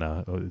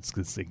Carolina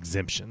it's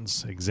exemption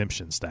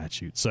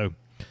statute. So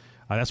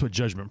that's what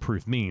judgment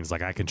proof means.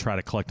 Like, I can try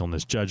to collect on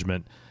this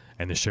judgment,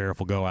 and the sheriff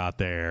will go out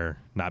there,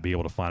 not be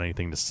able to find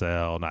anything to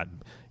sell. Not,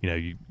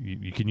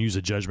 you can use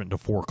a judgment to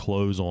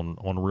foreclose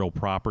on real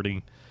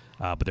property,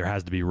 but there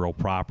has to be real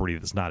property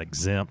that's not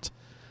exempt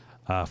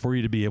for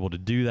you to be able to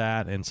do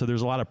that. And so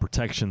there's a lot of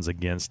protections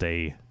against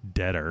a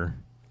debtor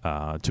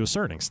to a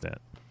certain extent.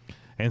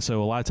 And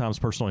so a lot of times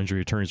personal injury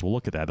attorneys will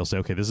look at that. They'll say,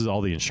 okay, this is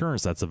all the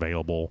insurance that's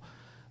available,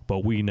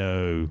 but we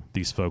know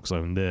these folks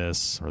own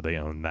this or they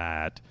own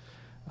that.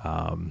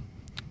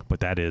 But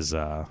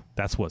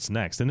that's what's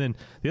next. And then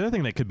the other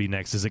thing that could be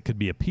next is it could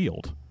be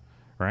appealed,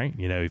 right?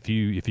 If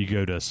you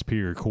go to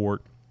Superior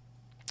Court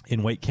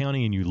in Wake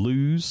County and you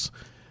lose,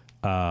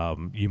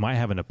 you might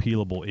have an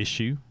appealable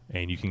issue,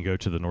 and you can go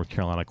to the North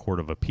Carolina Court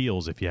of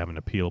Appeals if you have an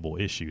appealable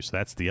issue. So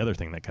that's the other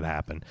thing that could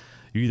happen.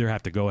 You either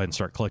have to go ahead and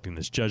start collecting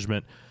this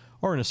judgment,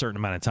 or in a certain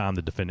amount of time,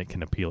 the defendant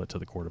can appeal it to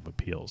the Court of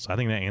Appeals. I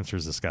think that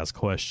answers this guy's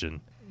question.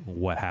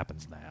 What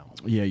happens now?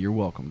 Yeah, you're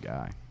welcome,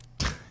 guy.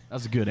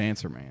 That's a good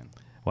answer, man.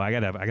 Well,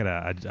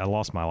 I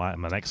lost my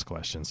next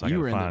question, so but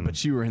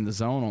you were in the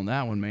zone on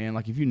that one, man.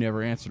 Like, if you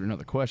never answered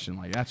another question,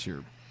 like, that's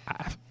your.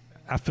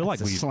 I feel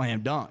like we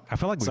slam dunk. I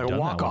feel like we've done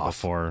that one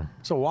before.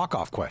 It's a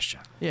walk-off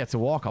question. Yeah, it's a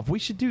walk-off. We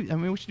should do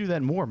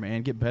that more,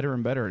 man. Get better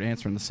and better at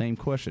answering the same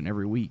question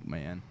every week,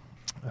 man.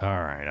 All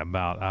right,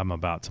 I'm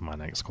about to my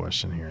next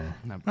question here.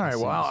 All right,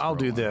 well, I'll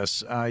do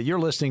this. You're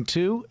listening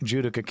to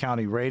Judica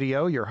County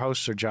Radio. Your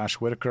hosts are Josh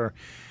Whitaker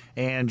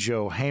and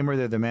Joe Hamer.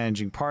 They're the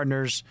managing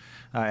partners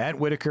at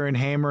Whitaker and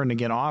Hamer. And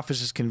again,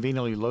 office is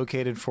conveniently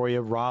located for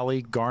you: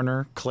 Raleigh,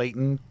 Garner,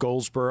 Clayton,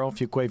 Goldsboro,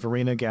 Fuquay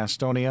Varina,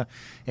 Gastonia,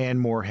 and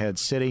Morehead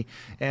City.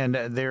 And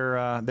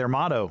their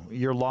motto: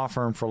 your law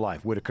firm for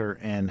life, Whitaker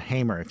and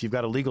Hamer. If you've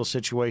got a legal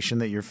situation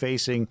that you're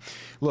facing,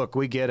 look,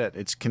 we get it.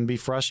 It can be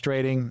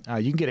frustrating.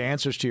 You can get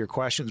answers to your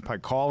questions by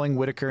calling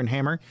Whitaker and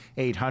Hamer,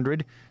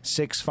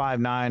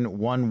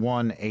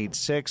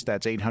 800-659-1186.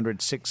 That's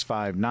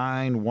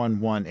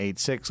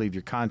 800-659-1186. Leave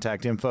your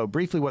contact info,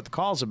 briefly what the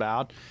call's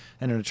about,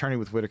 and an attorney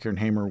with Whitaker and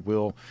Hamer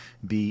will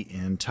be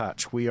in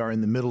touch. We are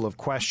in the middle of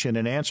question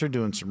and answer,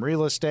 doing some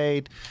real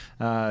estate,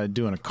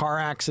 doing a car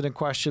accident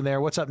question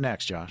there. What's up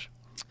next, Josh?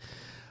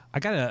 I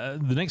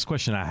got the next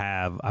question I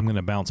have. I'm going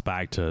to bounce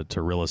back to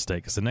real estate,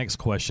 because the next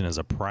question is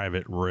a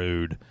private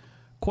road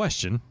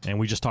question, and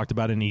we just talked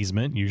about an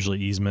easement. Usually,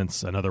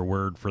 easements, another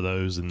word for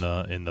those in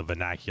the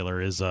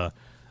vernacular, is a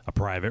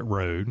private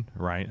road,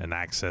 right? An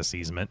access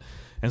easement.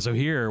 And so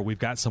here we've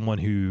got someone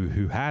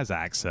who has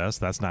access.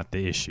 That's not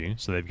the issue.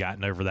 So they've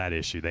gotten over that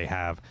issue. They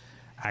have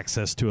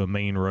access to a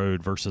main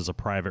road versus a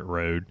private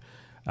road.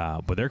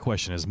 But their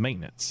question is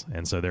maintenance.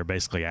 And so they're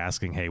basically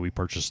asking, hey, we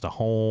purchased a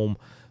home.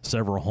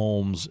 Several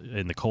homes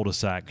in the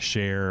cul-de-sac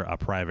share a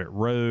private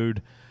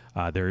road.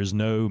 There is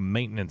no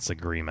maintenance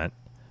agreement.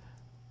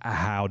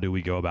 How do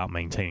we go about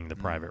maintaining the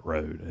private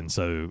road? And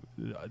so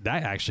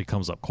that actually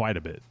comes up quite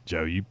a bit.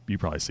 Joe, you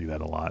probably see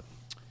that a lot.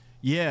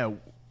 Yeah,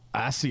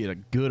 I see it a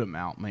good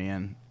amount,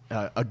 man.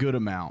 A good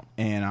amount.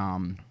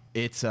 And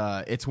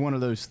it's one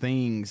of those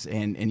things,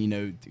 and you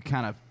know,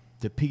 kind of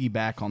to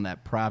piggyback on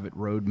that private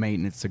road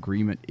maintenance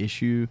agreement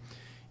issue,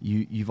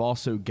 you've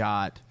also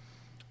got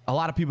a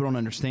lot of people don't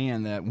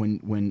understand that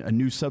when a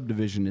new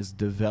subdivision is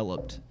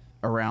developed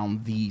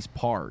around these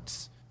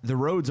parts, the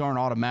roads aren't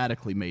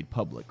automatically made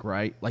public,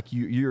 right? Like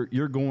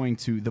you're going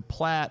to, the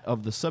plat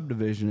of the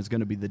subdivision is going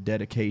to be the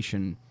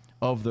dedication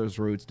of those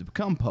roads to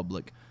become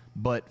public,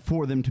 but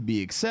for them to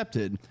be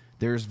accepted,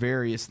 there's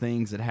various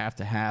things that have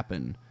to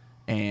happen,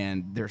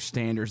 and there's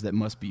standards that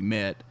must be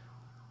met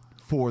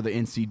for the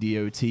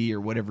NCDOT or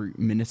whatever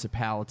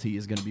municipality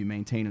is going to be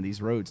maintaining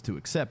these roads to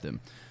accept them.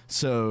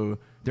 So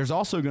there's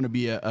also going to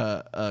be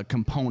a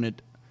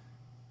component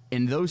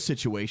in those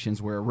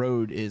situations where a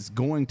road is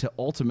going to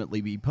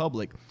ultimately be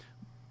public,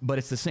 but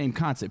it's the same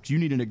concept. You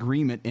need an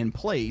agreement in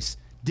place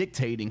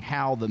dictating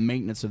how the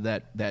maintenance of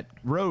that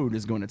road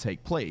is going to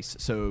take place.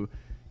 So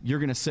you're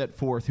going to set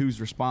forth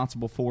who's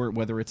responsible for it,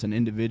 whether it's an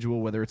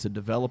individual, whether it's a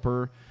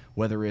developer,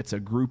 whether it's a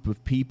group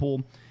of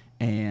people.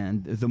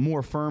 And the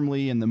more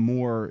firmly and the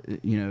more,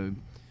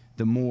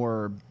 the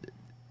more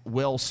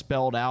well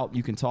spelled out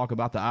you can talk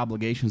about the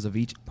obligations of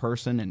each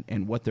person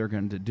and what they're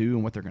going to do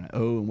and what they're going to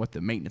owe and what the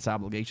maintenance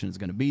obligation is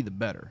going to be, the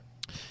better.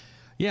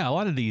 Yeah, a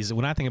lot of these,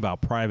 when I think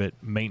about private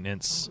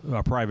maintenance,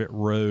 a private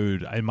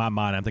road, in my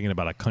mind, I'm thinking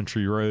about a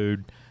country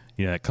road,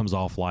 it comes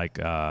off like,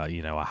 a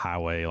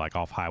highway, like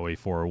off Highway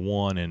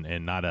 401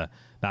 and not a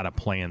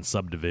planned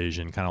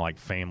subdivision, kind of like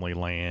family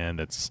land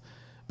that's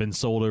been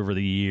sold over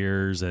the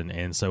years.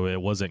 And so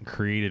it wasn't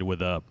created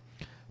with a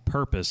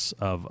purpose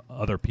of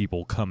other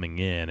people coming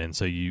in. And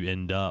so you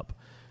end up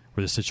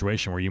with a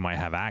situation where you might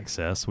have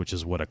access, which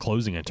is what a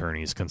closing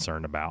attorney is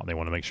concerned about. They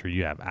want to make sure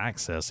you have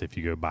access if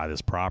you go buy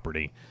this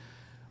property.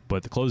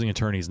 But the closing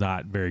attorney is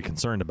not very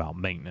concerned about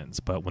maintenance.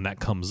 But when that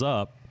comes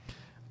up,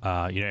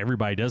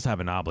 everybody does have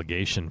an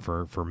obligation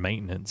for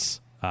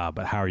maintenance.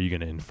 But how are you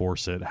going to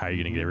enforce it? How are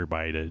you going to get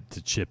everybody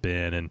to chip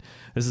in? And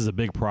this is a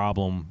big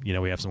problem.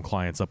 We have some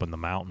clients up in the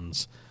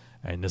mountains,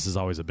 and this is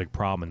always a big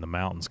problem in the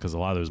mountains because a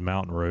lot of those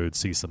mountain roads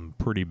see some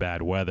pretty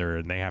bad weather,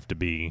 and they have to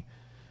be –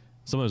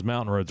 some of those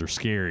mountain roads are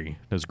scary,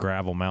 those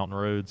gravel mountain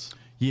roads.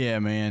 Yeah,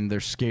 man, they're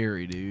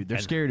scary, dude. They're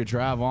scary to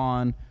drive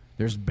on.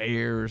 There's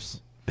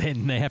bears.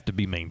 And they have to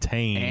be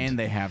maintained. And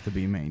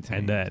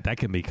that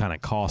can be kind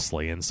of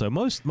costly. And so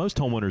most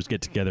homeowners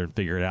get together and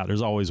figure it out.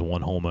 There's always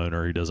one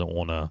homeowner who doesn't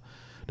want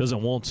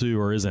to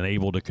or isn't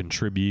able to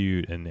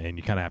contribute, and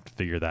you kind of have to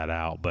figure that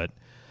out. But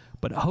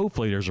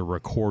hopefully there's a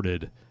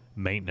recorded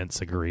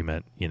maintenance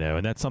agreement,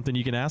 and that's something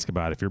you can ask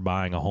about. If you're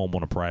buying a home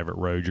on a private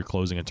road, your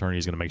closing attorney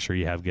is going to make sure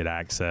you have good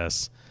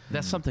access.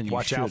 That's something you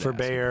watch out for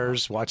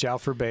bears. Watch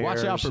out for bears.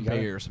 Watch out for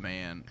bears,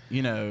 man.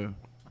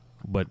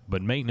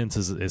 But maintenance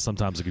is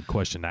sometimes a good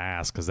question to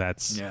ask because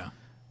that's a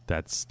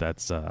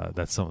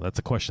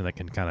question that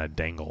can kind of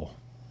dangle.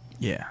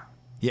 Yeah,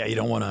 you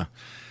don't want to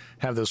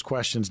have those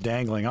questions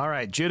dangling. All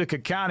right,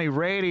 Judica County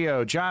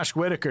Radio, Josh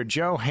Whitaker,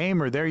 Joe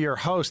Hamer, they're your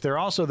hosts. They're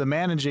also the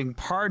managing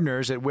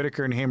partners at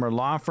Whitaker and Hamer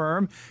Law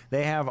Firm.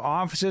 They have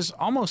offices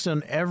almost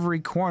in every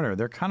corner.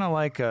 They're kind of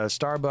like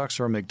Starbucks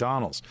or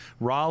McDonald's.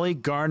 Raleigh,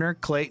 Garner,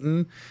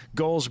 Clayton,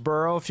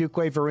 Goldsboro,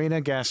 Fuquay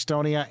Varina,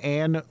 Gastonia,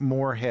 and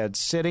Morehead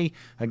City.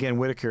 Again,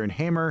 Whitaker and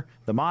Hamer,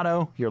 the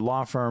motto, your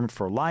law firm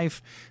for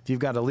life. If you've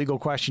got a legal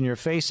question you're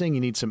facing,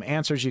 you need some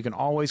answers, you can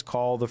always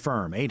call the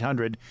firm.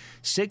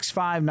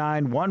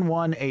 800-659-1186.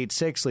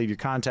 800-659-1186. Leave your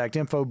contact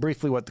info,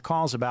 briefly what the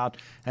call's about,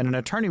 and an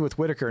attorney with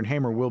Whitaker and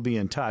Hamer will be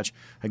in touch.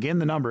 Again,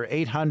 the number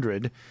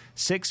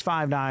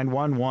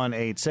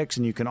 800-659-1186,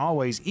 and you can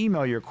always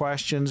email your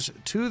questions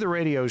to the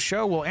radio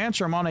show. We'll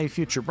answer them on a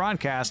future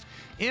broadcast.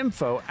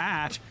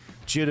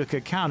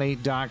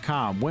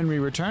 info@JudicaCounty.com. When we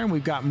return,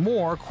 we've got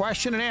more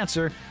question and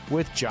answer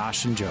with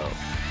Josh and Joe.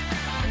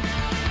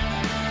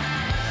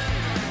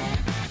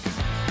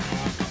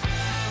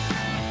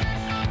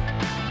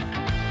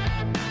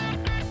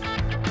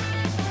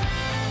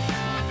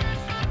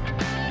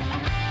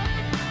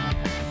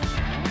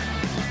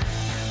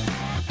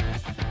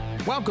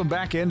 Welcome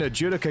back into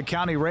Judica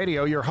County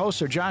Radio. Your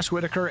hosts are Josh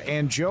Whitaker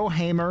and Joe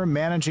Hamer,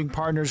 managing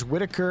partners,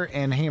 Whitaker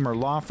and Hamer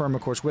Law Firm.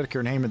 Of course, Whitaker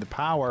and Hamer, the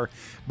power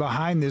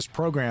behind this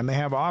program. They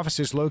have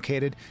offices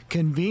located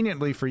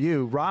conveniently for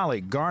you: Raleigh,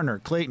 Garner,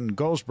 Clayton,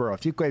 Goldsboro,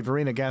 Fuquay,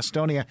 Varina,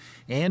 Gastonia,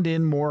 and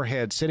in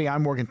Morehead City.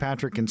 I'm Morgan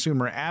Patrick,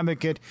 consumer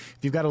advocate.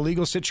 If you've got a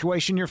legal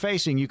situation you're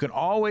facing, you can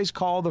always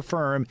call the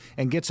firm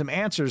and get some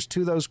answers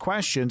to those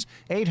questions.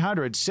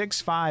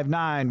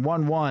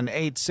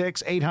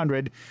 800-659-1186,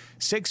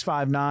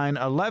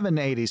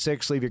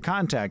 800-659-1186. Leave your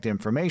contact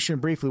information,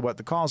 briefly what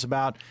the call's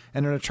about,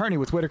 and an attorney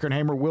with Whitaker and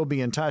Hamer will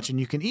be in touch. And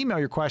you can email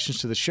your questions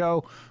to the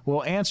show.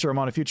 We'll answer them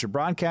on a future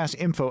broadcast.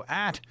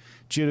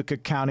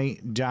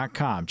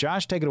 info@JudicaCounty.com.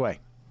 Josh, take it away.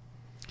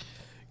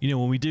 You know,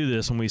 when we do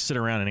this, when we sit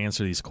around and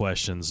answer these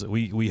questions,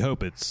 we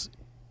hope it's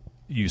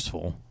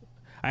useful.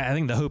 I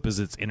think the hope is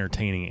it's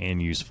entertaining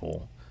and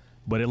useful,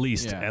 but at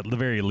least, at the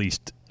very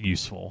least,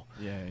 useful.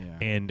 Yeah.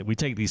 And we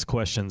take these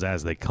questions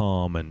as they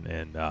come,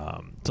 and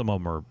some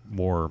of them are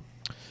more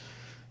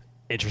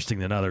interesting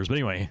than others. But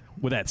anyway,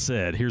 with that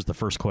said, here's the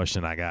first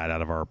question I got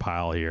out of our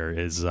pile here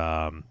is,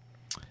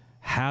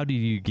 how do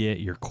you get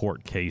your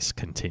court case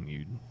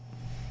continued?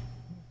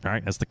 All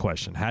right, that's the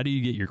question. How do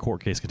you get your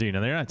court case continued?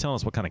 Now, they're not telling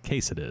us what kind of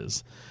case it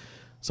is,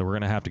 so we're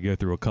going to have to go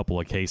through a couple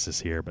of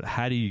cases here. But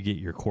how do you get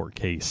your court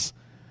case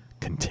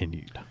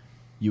continued?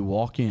 You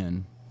walk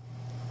in,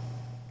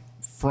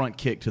 front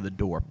kick to the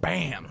door,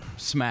 bam,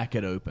 smack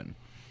it open,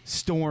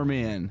 storm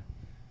in.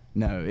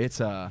 No, it's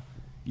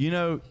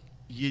you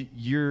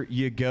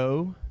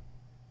go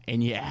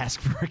and you ask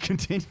for a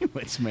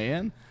continuance,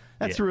 man.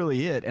 That's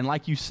really it. And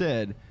like you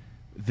said,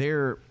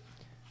 the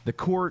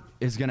court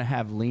is going to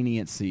have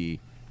leniency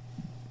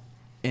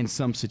in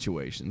some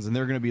situations, and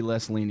they're going to be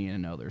less lenient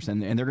in others,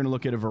 and they're going to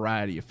look at a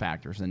variety of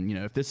factors. And you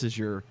know, if this is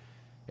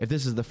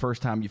the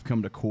first time you've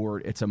come to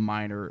court, it's a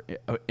minor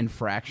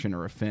infraction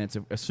or offense,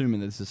 assuming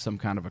that this is some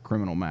kind of a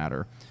criminal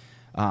matter,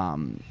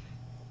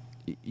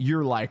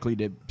 you're likely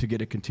to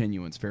get a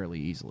continuance fairly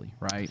easily,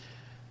 right?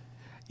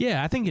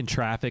 Yeah, I think in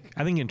traffic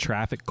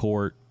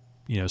court,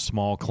 you know,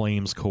 small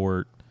claims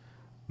court,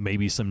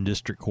 maybe some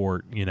district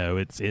court, you know,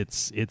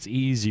 it's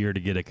easier to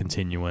get a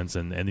continuance,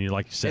 and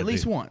like you said, at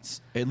least once,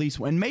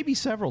 and maybe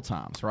several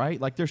times, right?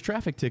 Like there's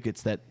traffic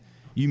tickets that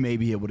you may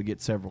be able to get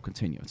several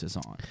continuances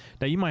on.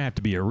 Now you might have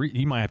to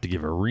you might have to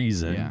give a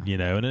reason, you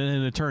know, and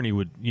an attorney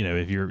would, you know,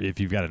 if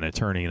you've got an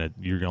attorney and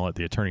you're going to let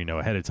the attorney know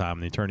ahead of time,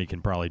 and the attorney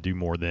can probably do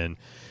more than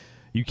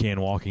you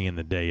can walking in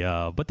the day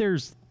of. But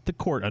the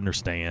court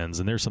understands,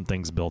 and there's some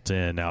things built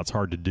in. Now it's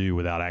hard to do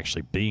without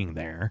actually being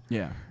there.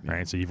 Yeah.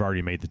 Right. So you've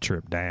already made the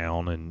trip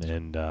down,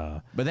 and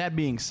but that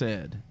being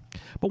said,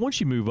 but once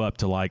you move up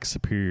to like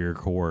Superior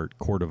Court,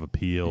 Court of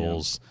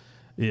Appeals,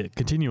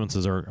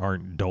 continuances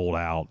aren't doled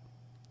out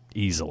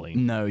easily.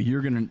 No,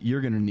 you're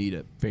gonna need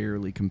a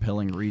fairly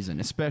compelling reason,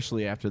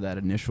 especially after that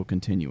initial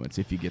continuance,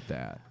 if you get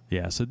that.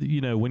 Yeah, so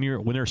you know,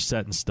 when they're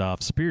setting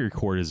stuff, Superior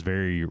Court is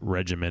very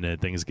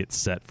regimented. Things get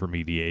set for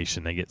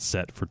mediation, they get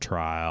set for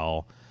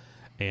trial,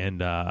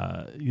 and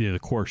you know, the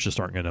courts just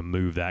aren't going to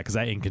move that because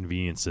that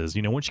inconveniences.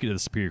 You know, once you get to the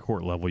Superior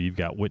Court level, you've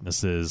got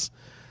witnesses,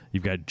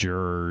 you've got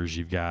jurors,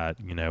 you've got,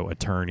 you know,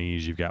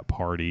 attorneys, you've got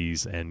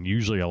parties, and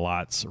usually a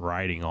lot's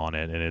riding on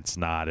it, and it's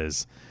not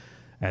as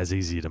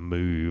easy to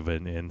move,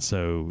 and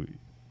so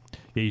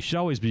you should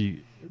always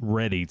be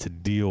ready to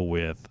deal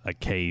with a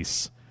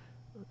case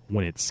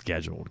when it's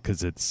scheduled,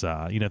 because it's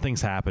you know,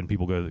 things happen,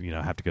 people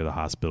have to go to the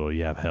hospital,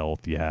 you have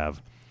health, you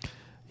have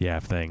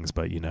things,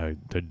 but you know,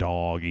 the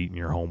dog eating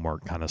your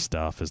homework kind of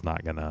stuff is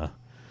not gonna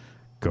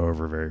go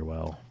over very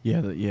well. Yeah,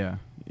 that's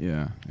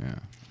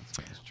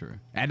true.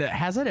 And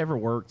has that ever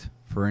worked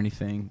for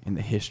anything in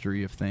the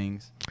history of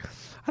things?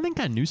 I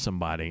think I knew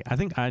somebody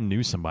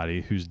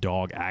whose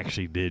dog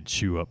actually did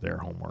chew up their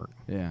homework.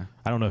 Yeah.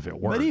 I don't know if it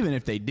worked. But even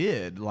if they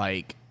did,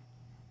 like,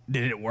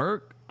 did it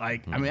work?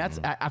 Like, I mean,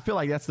 I feel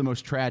like that's the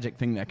most tragic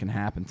thing that can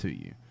happen to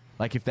you.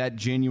 Like, if that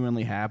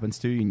genuinely happens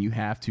to you and you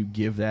have to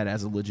give that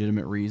as a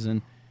legitimate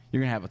reason,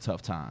 you're going to have a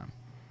tough time.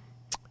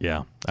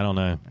 Yeah. I don't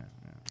know.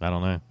 I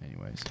don't know.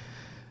 Anyways.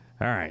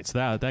 All right,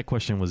 so that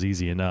question was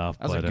easy enough.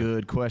 That's a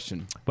good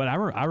question. But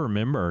I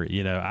remember,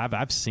 you know,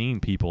 I've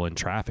seen people in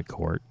traffic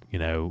court, you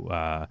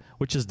know,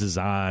 which is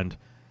designed,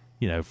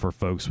 you know, for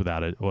folks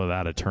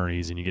without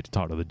attorneys, and you get to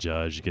talk to the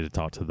judge, you get to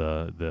talk to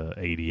the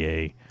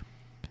ADA.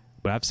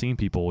 But I've seen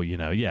people,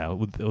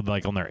 with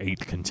like on their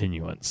 8th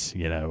continuance,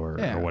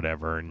 or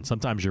whatever. And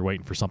sometimes you're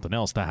waiting for something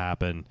else to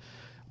happen,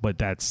 but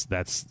that's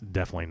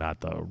definitely not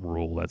the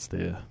rule. That's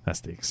the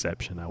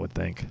exception, I would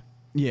think.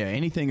 Yeah,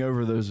 anything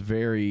over those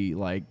very,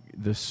 like,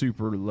 the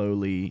super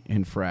lowly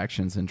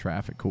infractions in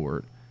traffic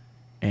court.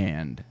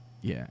 And,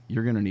 yeah,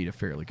 you're going to need a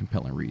fairly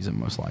compelling reason,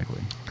 most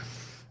likely.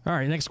 All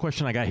right, next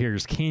question I got here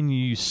is, can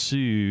you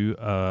sue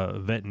a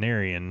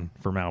veterinarian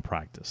for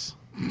malpractice?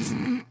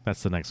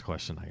 That's the next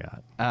question I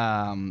got.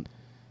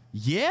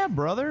 Yeah,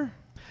 brother.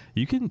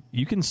 You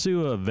can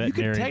sue a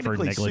veterinarian for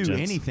negligence. You can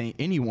technically sue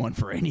anyone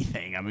for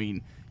anything. I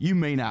mean, you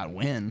may not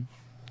win,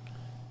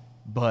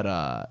 but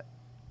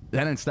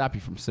that didn't stop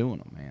you from suing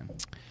them, man.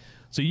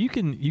 So you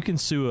can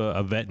sue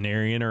a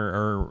veterinarian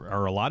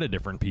or a lot of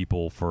different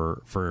people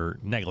for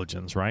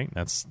negligence, right?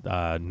 That's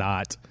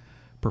not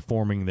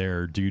performing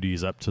their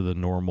duties up to the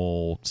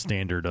normal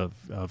standard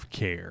of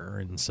care.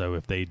 And so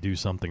if they do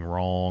something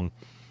wrong,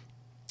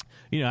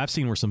 I've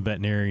seen where some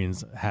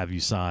veterinarians have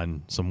you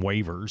sign some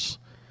waivers,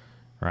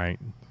 right?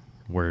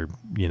 Where,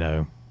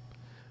 kind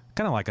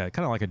of like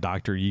a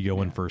doctor, you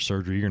go in for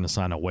surgery, you're going to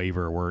sign a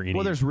waiver where any...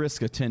 Well, there's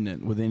risk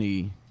attendant with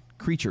any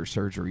creature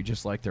surgery,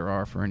 just like there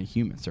are for any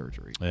human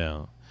surgery.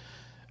 Yeah.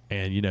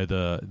 And,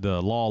 the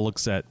law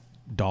looks at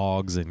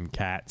dogs and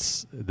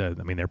cats,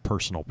 they're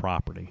personal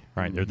property,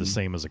 right? Mm-hmm. They're the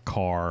same as a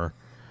car.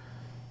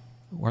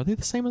 Are they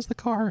the same as the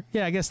car?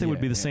 Yeah, I guess they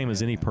would be the same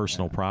as any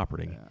personal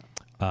property.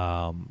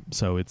 Yeah.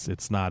 So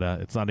it's not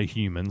a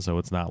human, so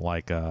it's not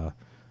like a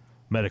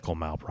medical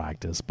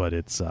malpractice, but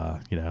it's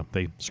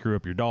they screw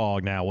up your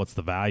dog. Now, what's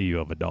the value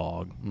of a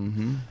dog?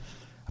 Mm-hmm.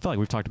 I feel like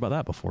we've talked about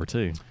that before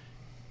too.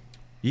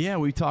 Yeah,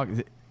 we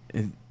talked.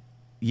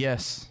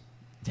 Yes,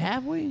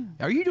 have we?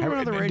 Are you doing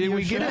another radio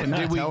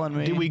show?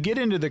 Did we get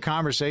into the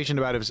conversation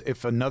about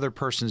if another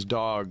person's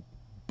dog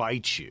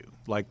bites you?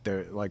 We've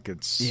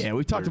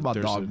talked about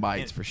dog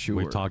bites for sure.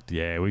 We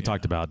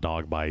talked about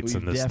dog bites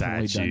and the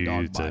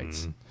statutes.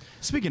 And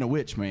speaking of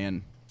which,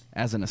 man,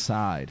 as an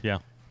aside, yeah,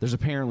 there's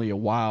apparently a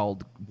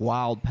wild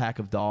pack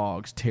of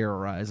dogs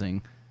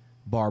terrorizing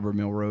Barber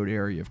Mill Road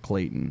area of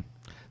Clayton.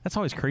 That's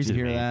always crazy. Did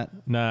you hear me. that?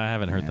 No, I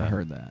haven't heard that. I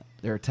heard that.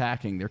 They're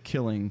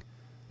killing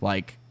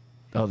like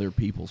other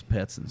people's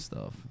pets and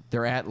stuff.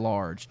 They're at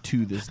large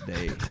to this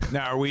day.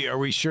 Now, are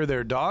we sure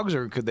they're dogs,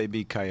 or could they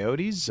be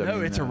coyotes?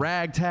 It's a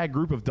ragtag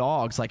group of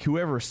dogs. Like,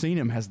 whoever's seen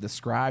them has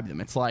described them.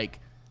 It's like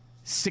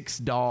 6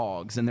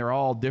 dogs, and they're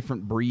all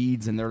different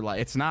breeds, and they're like,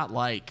 it's not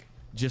like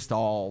just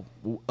all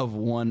of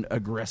one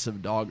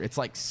aggressive dog. It's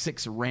like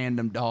 6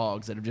 random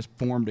dogs that have just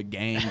formed a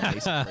gang,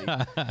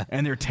 basically,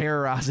 and they're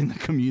terrorizing the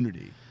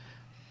community.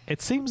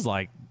 It seems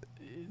like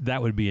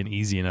that would be an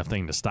easy enough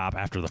thing to stop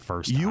after the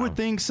first time. You would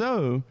think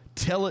so.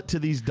 Tell it to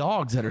these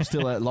dogs that are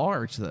still at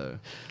large, though.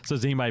 So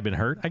has anybody been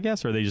hurt, I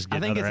guess, or are they just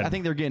getting I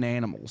think they're getting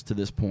animals to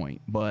this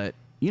point, but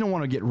you don't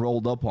want to get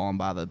rolled up on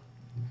by the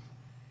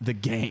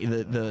gang,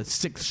 the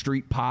 6th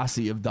Street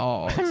posse of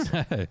dogs.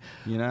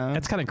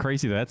 That's kind of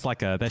crazy.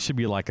 That should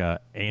be like a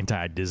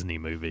anti-Disney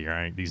movie,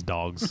 right? These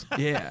dogs.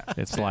 Yeah.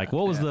 It's like,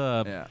 what was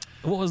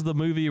the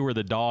movie where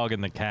the dog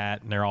and the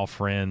cat and they're all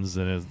friends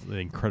and it's an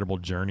incredible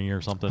journey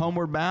or something?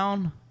 Homeward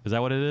Bound. Is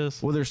that what it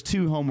is? Well, there's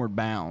 2 Homeward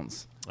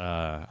Bounds.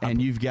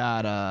 And you've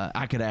got,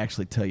 I could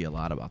actually tell you a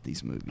lot about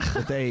these movies,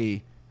 but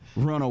they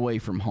run away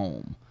from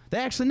home.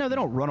 They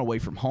don't run away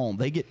from home.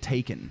 They get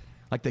taken.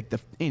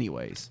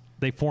 Anyways.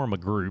 They form a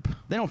group.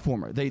 They don't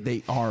form it.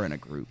 They are in a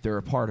group. They're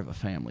a part of a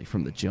family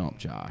from the jump,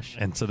 Josh.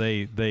 And so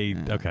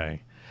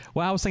okay.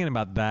 Well, I was thinking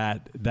about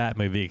that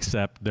movie,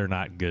 except they're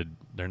not good.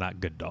 They're not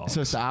good dogs.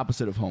 So it's the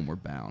opposite of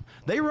Homeward Bound.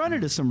 They run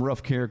into some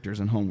rough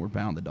characters in Homeward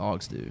Bound. The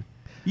dogs do.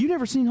 You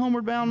never seen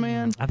Homeward Bound,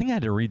 man? I think I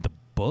had to read the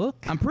book.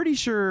 I'm pretty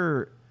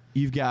sure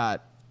you've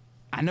got.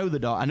 I know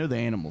the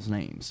animals'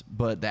 names,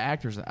 but the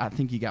actors. I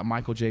think you got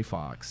Michael J.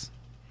 Fox.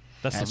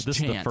 This is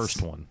the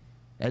first one.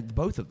 At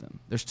both of them,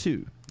 there's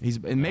 2.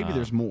 And maybe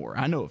there's more.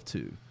 I know of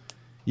 2.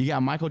 You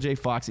got Michael J.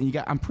 Fox,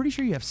 and I'm pretty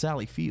sure you have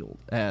Sally Field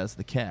as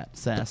the cat,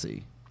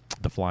 Sassy,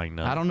 the flying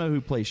nut. I don't know who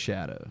plays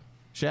Shadow.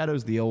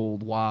 Shadow's the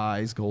old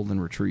wise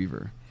golden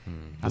retriever.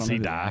 I don't know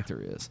who the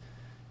actor is.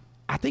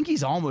 I think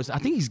he's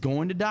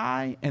going to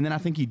die, and then I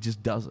think he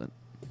just doesn't.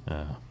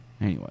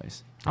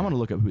 Anyways, I'm going to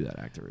look up who that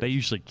actor is. They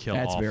usually kill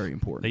off. That's very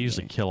important. They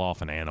usually kill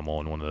off an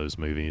animal in one of those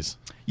movies.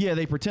 Yeah,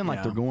 they pretend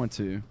like they're going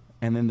to,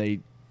 and then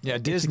they. Yeah,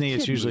 Disney,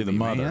 it's usually the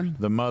mother. Man.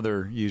 The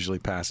mother usually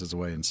passes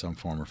away in some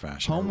form or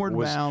fashion. Homeward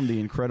Bound, The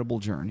Incredible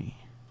Journey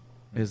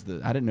is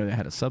I didn't know that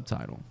had a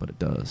subtitle, but it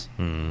does.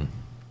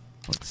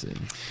 Let's see.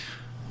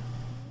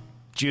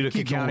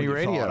 Judica County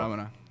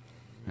Radio.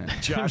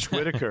 Josh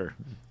Whitaker.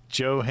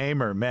 Joe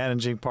Hamer,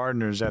 managing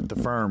partners at the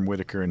firm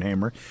Whitaker and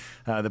Hamer.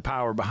 The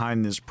power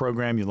behind this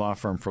program, your law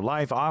firm for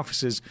life.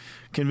 Offices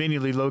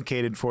conveniently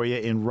located for you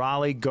in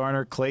Raleigh,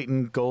 Garner,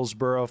 Clayton,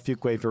 Goldsboro,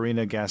 Fuquay,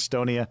 Varina,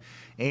 Gastonia,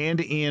 and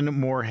in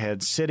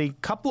Morehead City.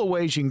 Couple of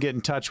ways you can get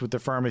in touch with the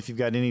firm if you've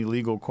got any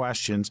legal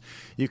questions.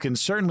 You can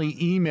certainly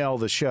email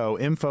the show,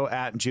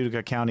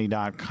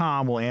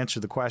 info@judicacounty.com. We'll answer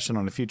the question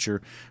on a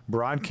future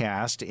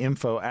broadcast,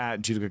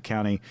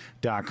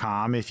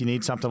 info@judicacounty.com. If you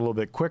need something a little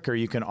bit quicker,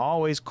 you can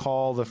always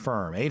call the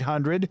firm,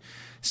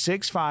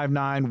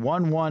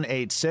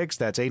 800-659-1186.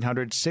 That's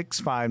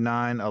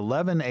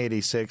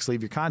 800-659-1186.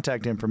 Leave your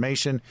contact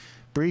information,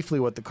 briefly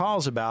what the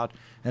call's about,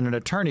 and an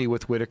attorney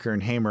with Whitaker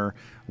and Hamer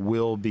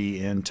will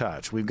be in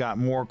touch. We've got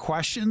more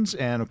questions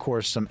and, of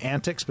course, some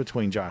antics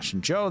between Josh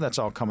and Joe. That's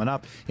all coming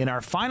up in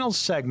our final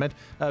segment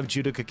of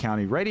Judica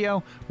County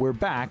Radio. We're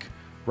back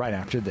right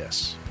after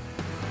this.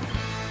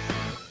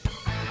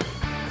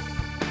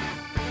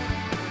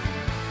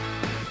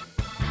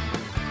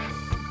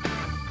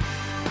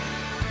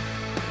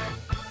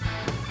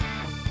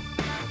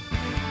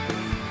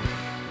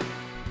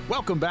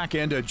 Welcome back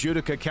into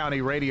Judica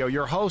County Radio.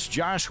 Your hosts,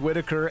 Josh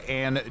Whitaker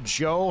and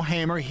Joe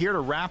Hamer, here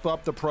to wrap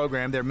up the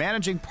program. They're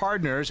managing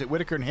partners at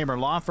Whitaker and Hamer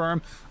Law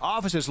Firm.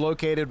 Offices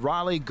located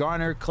Raleigh,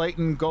 Garner,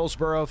 Clayton,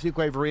 Goldsboro,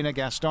 Fuquay, Varina,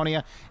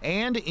 Gastonia,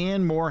 and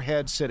in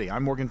Morehead City.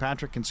 I'm Morgan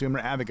Patrick, consumer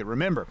advocate.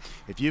 Remember,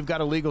 if you've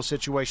got a legal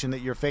situation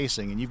that you're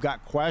facing and you've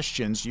got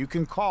questions, you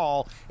can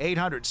call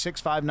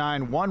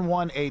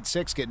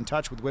 800-659-1186. Get in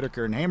touch with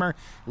Whitaker and Hamer.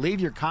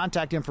 Leave your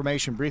contact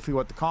information, briefly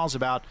what the call's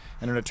about,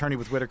 and an attorney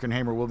with Whitaker and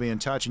Hamer will be in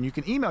touch. And you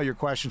can email your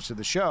questions to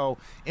the show,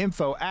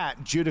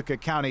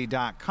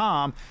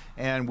 info@judicacounty.com,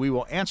 and we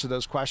will answer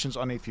those questions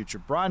on a future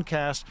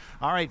broadcast.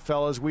 All right,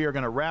 fellas, we are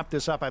going to wrap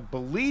this up. I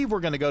believe we're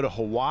going to go to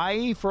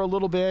Hawaii for a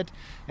little bit,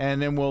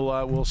 and then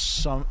we'll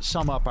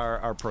sum up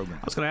our program.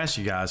 I was going to ask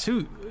you guys,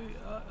 who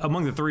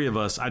among the three of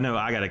us, I know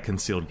I got a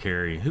concealed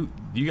carry. Do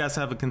you guys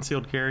have a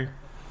concealed carry?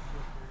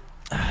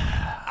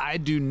 I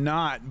do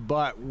not,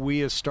 but we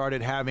have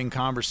started having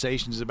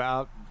conversations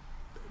about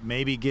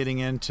maybe getting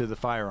into the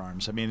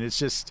firearms. I mean, it's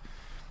just,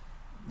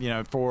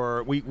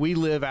 we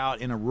live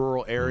out in a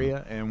rural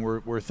area, and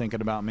we're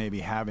thinking about maybe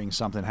having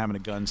a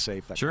gun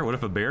safe. Sure. What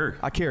if a bear?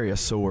 I carry a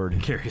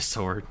sword. Carry a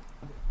sword.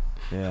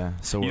 Yeah.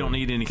 So you don't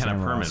need any kind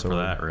of permit for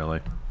that, really.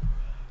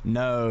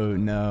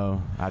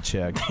 No. I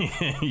checked.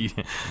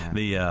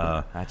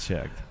 I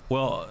checked.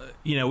 Well,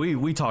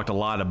 we talked a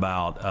lot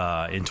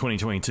about, in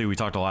 2022, we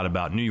talked a lot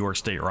about New York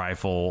State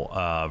Rifle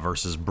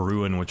versus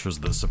Bruin, which was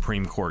the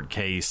Supreme Court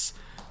case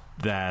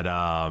that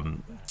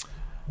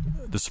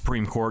the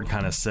Supreme Court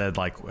kind of said,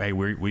 like, hey,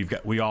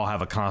 we all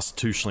have a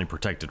constitutionally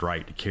protected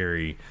right to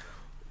carry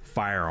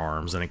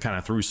firearms, and it kind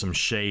of threw some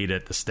shade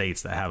at the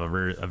states that have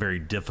a very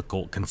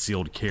difficult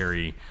concealed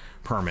carry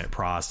permit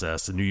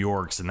process. In New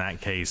York's, in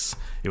that case,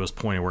 it was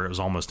pointed where it was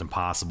almost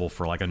impossible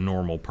for like a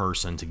normal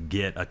person to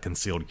get a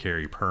concealed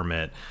carry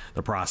permit.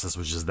 The process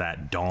was just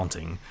that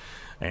daunting.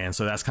 And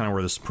so that's kind of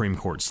where the Supreme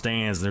Court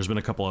stands. And there's been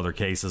a couple other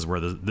cases where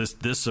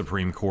this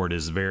Supreme Court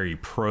is very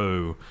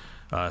pro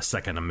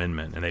Second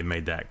Amendment, and they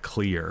made that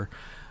clear.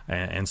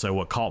 And so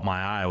what caught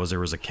my eye was there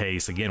was a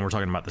case, again, we're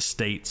talking about the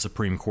state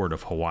Supreme Court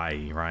of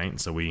Hawaii, right?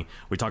 So we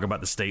talk about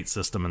the state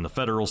system and the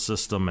federal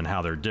system and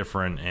how they're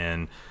different.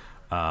 And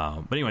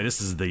but anyway,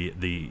 this is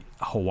the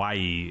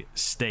Hawaii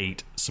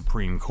State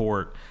Supreme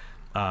Court.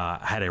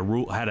 Had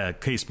a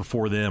case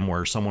before them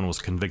where someone was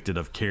convicted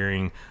of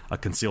carrying a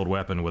concealed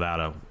weapon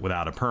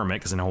without a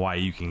permit, because in Hawaii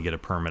you can get a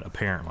permit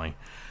apparently.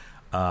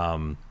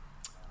 But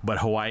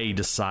Hawaii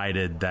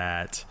decided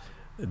that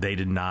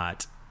they're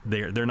not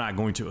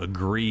going to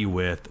agree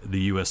with the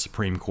U.S.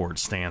 Supreme Court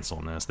stance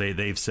on this.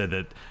 They've said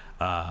that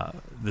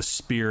the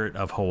spirit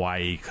of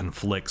Hawaii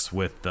conflicts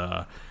with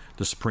the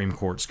Supreme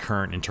Court's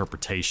current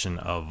interpretation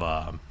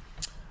of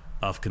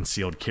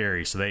concealed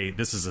carry. So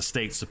this is a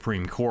state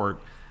Supreme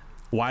Court.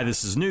 Why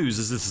this is news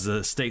is this is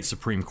a state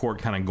Supreme Court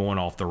kind of going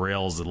off the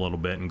rails a little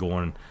bit and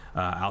going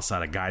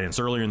outside of guidance.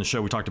 Earlier in the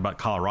show, we talked about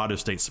Colorado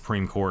State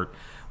Supreme Court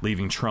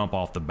leaving Trump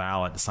off the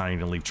ballot, deciding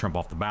to leave Trump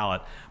off the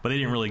ballot, but they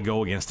didn't really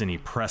go against any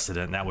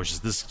precedent.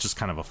 This is just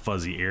kind of a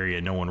fuzzy area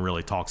no one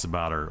really talks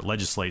about or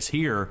legislates.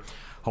 Here,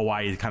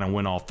 Hawaii kind of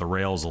went off the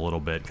rails a little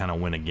bit, kind of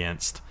went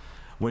against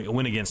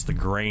the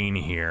grain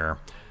here.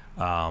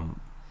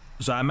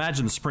 So I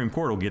imagine the Supreme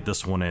Court will get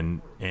this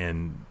one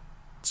and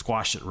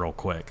squash it real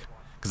quick,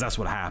 because that's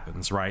what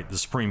happens, right? The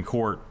Supreme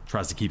Court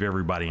tries to keep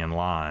everybody in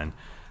line.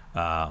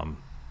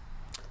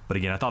 But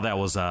again, I thought that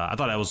was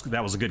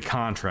a good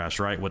contrast,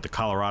 right? What the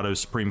Colorado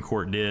Supreme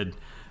Court did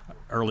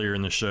earlier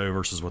in the show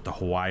versus what the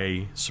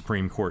Hawaii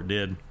Supreme Court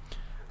did.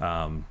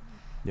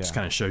 Just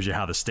kind of shows you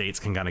how the states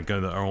can kind of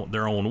go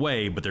their own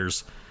way, but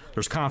there's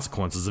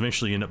consequences.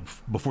 Eventually, you end up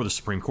before the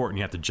Supreme Court, and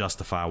you have to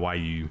justify why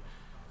you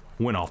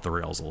went off the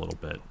rails a little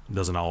bit. It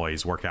doesn't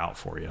always work out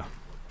for you.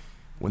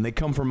 When they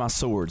come for my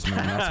swords,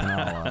 man, that's when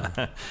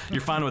I'll...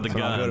 You're fine with the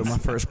guns. I'll go to my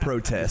first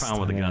protest. You're fine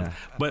with the guns.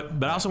 But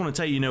I also want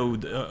to tell you,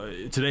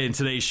 today in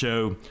today's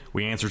show,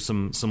 we answered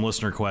some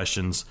listener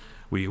questions.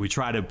 we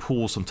try to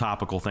pull some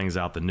topical things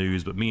out the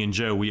news. But me and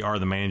Joe, we are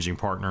the managing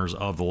partners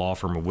of the law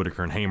firm of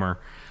Whitaker and Hamer.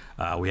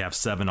 We have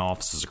 7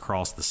 offices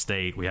across the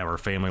state. We have our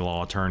family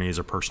law attorneys,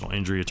 our personal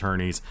injury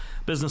attorneys,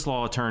 business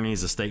law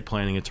attorneys, estate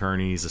planning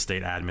attorneys,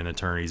 estate admin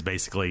attorneys.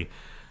 Basically,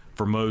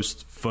 for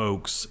most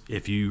folks,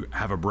 if you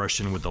have a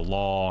brush-in with the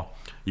law,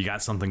 you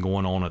got something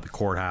going on at the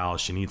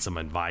courthouse, you need some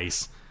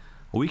advice,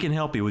 we can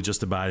help you with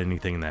just about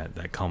anything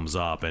that comes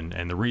up.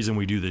 And the reason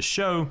we do this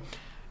show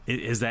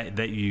is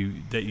that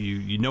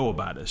you know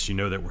about us. You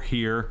know that we're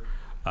here.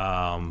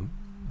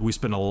 We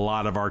spend a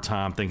lot of our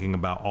time thinking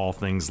about all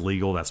things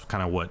legal. That's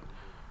kind of what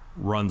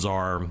runs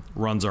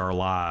our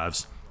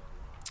lives.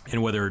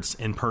 And whether it's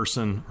in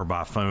person or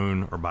by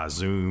phone or by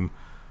Zoom,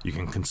 you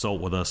can consult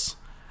with us,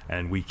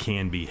 and we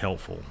can be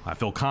helpful. I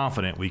feel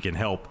confident we can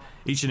help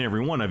each and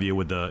every one of you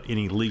with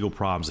any legal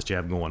problems that you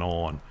have going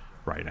on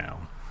right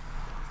now.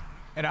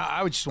 And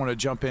I would just want to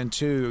jump in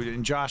too,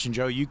 and Josh and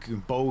Joe, you can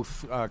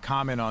both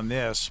comment on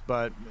this,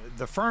 but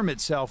the firm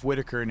itself,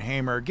 Whitaker and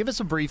Hamer, give us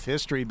a brief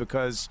history,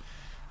 because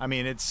I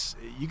mean,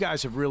 you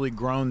guys have really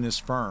grown this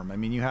firm. I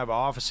mean, you have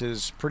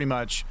offices pretty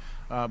much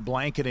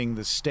blanketing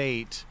the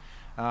state.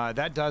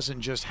 That doesn't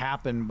just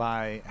happen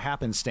by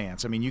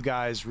happenstance. I mean, you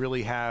guys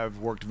really have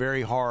worked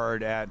very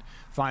hard at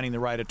finding the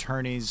right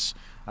attorneys,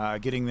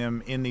 getting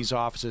them in these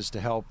offices to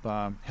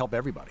help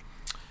everybody.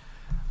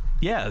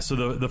 Yeah,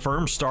 so the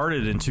firm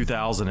started in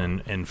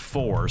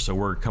 2004, so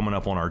we're coming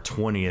up on our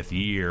 20th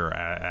year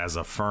as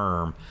a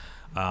firm.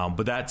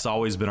 But that's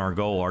always been our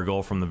goal. Our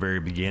goal from the very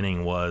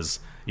beginning was,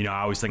 I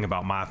always think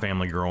about my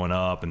family growing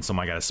up, and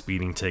somebody got a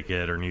speeding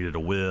ticket or needed a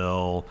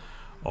will,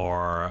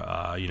 or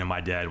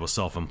my dad was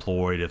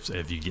self-employed.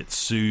 If you get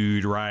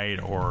sued,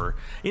 right, or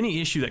any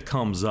issue that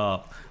comes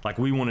up, like,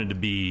 we wanted to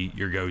be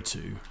your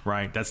go-to,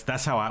 right?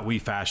 That's how we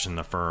fashion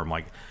the firm.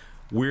 Like,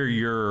 we're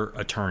your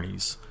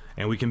attorneys,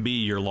 and we can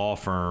be your law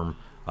firm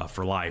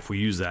for life. We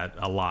use that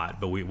a lot,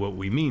 but what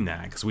we mean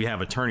that because we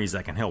have attorneys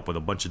that can help with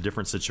a bunch of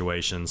different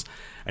situations,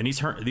 and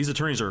these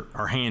attorneys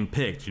are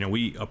hand-picked.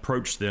 We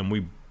approach them,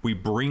 we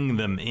bring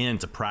them in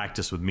to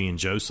practice with me and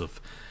Joseph.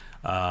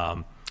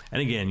 And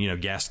again,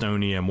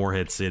 Gastonia,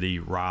 Morehead City,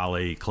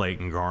 Raleigh,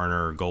 Clayton,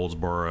 Garner,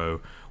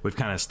 Goldsboro, we've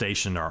kind of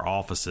stationed our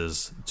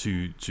offices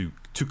to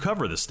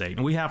cover the state,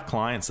 and we have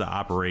clients that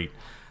operate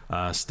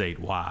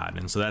statewide,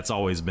 and so that's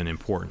always been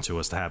important to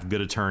us to have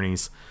good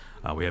attorneys.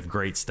 We have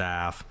great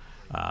staff.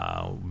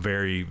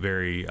 Very,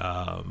 very,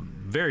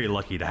 very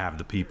lucky to have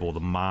the people, the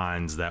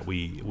minds that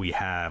we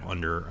have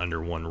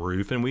under one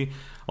roof. And a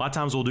lot of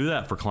times we'll do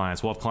that for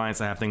clients. We'll have clients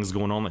that have things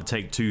going on that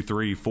take 2,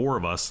 3, 4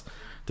 of us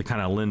to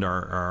kind of lend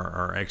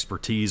our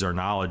expertise, our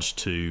knowledge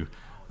to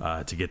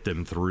get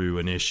them through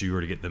an issue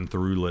or to get them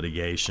through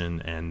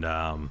litigation.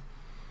 And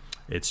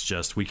it's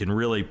just, we can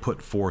really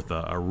put forth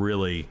a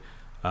really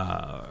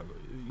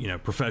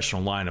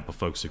professional lineup of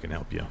folks who can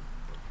help you.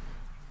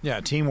 Yeah,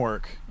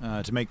 teamwork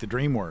to make the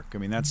dream work. I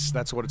mean,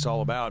 that's what it's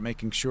all about,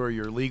 making sure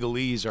your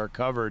legalese are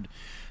covered.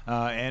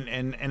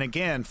 And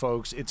again,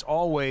 folks, it's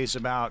always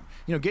about,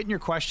 getting your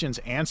questions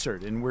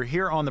answered. And we're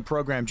here on the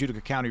program,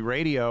 Judica County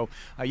Radio.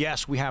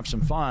 Yes, we have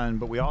some fun,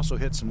 but we also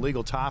hit some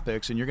legal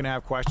topics, and you're going to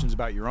have questions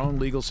about your own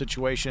legal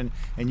situation,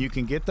 and you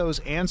can get those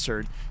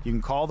answered. You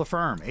can call the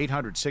firm,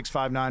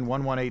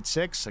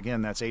 800-659-1186.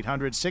 Again, that's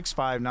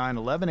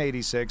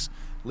 800-659-1186.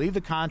 Leave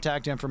the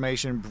contact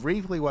information,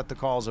 briefly what the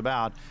call's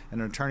about, and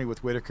an attorney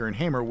with Whitaker and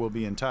Hamer will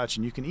be in touch.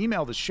 And you can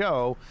email the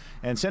show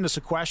and send us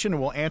a question, and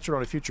we'll answer it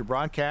on a future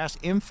broadcast,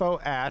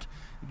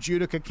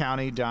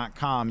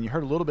 info@judicacounty.com. And you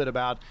heard a little bit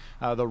about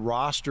the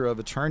roster of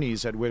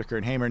attorneys at Whitaker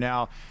and Hamer.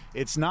 Now,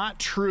 it's not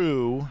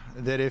true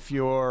that if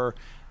you're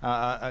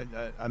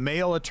a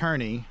male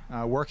attorney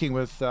working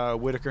with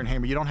Whitaker and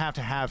Hamer, you don't have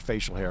to have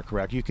facial hair,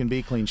 correct? You can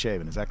be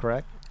clean-shaven. Is that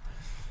correct?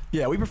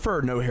 Yeah, we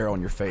prefer no hair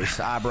on your face,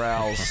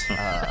 eyebrows.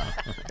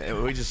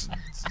 We just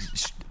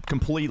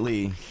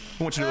completely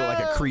want you to look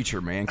like a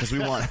creature, man, because we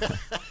want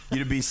you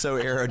to be so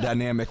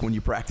aerodynamic when you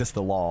practice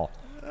the law.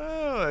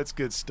 Oh, that's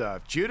good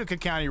stuff. Judica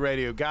County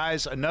Radio.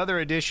 Guys, another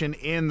edition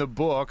in the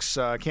books.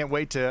 Can't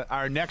wait to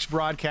our next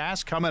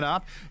broadcast coming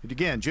up.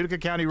 Again, Judica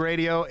County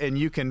Radio, and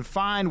you can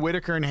find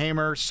Whitaker and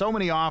Hamer, so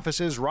many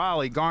offices,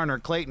 Raleigh, Garner,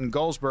 Clayton,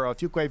 Goldsboro,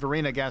 Fuquay,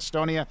 Varina,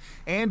 Gastonia,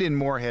 and in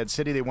Morehead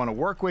City. They want to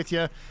work with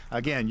you.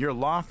 Again, your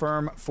law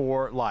firm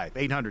for life.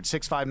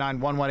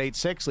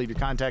 800-659-1186. Leave your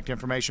contact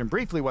information,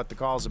 briefly what the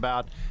call's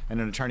about,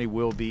 and an attorney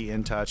will be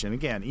in touch. And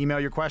again,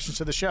 email your questions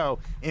to the show,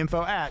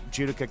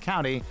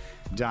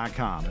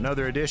 info@judicacounty.com.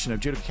 Another edition of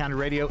Judica County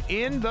Radio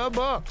in the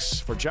books.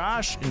 For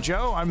Josh and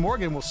Joe, I'm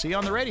Morgan. We'll see you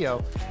on the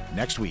radio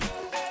next week.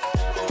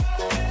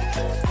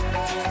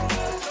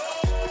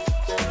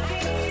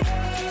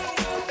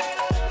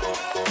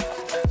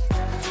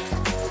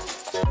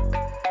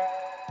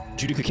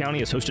 Judica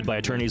County is hosted by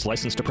attorneys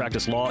licensed to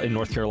practice law in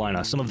North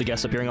Carolina. Some of the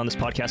guests appearing on this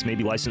podcast may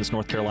be licensed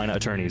North Carolina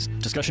attorneys.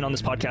 Discussion on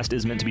this podcast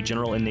is meant to be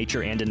general in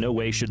nature, and in no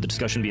way should the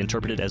discussion be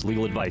interpreted as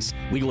legal advice.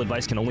 Legal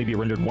advice can only be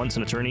rendered once.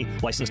 An attorney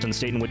licensed in the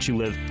state in which you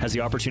live has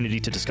the opportunity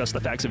to discuss the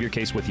facts of your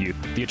case with you.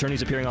 The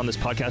attorneys appearing on this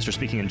podcast are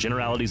speaking in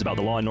generalities about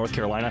the law in North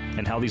Carolina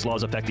and how these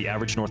laws affect the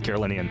average North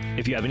Carolinian.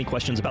 If you have any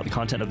questions about the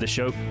content of this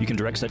show, you can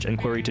direct such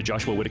inquiry to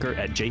Joshua Whitaker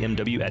at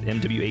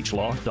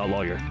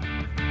jmw@mwhlaw.lawyer.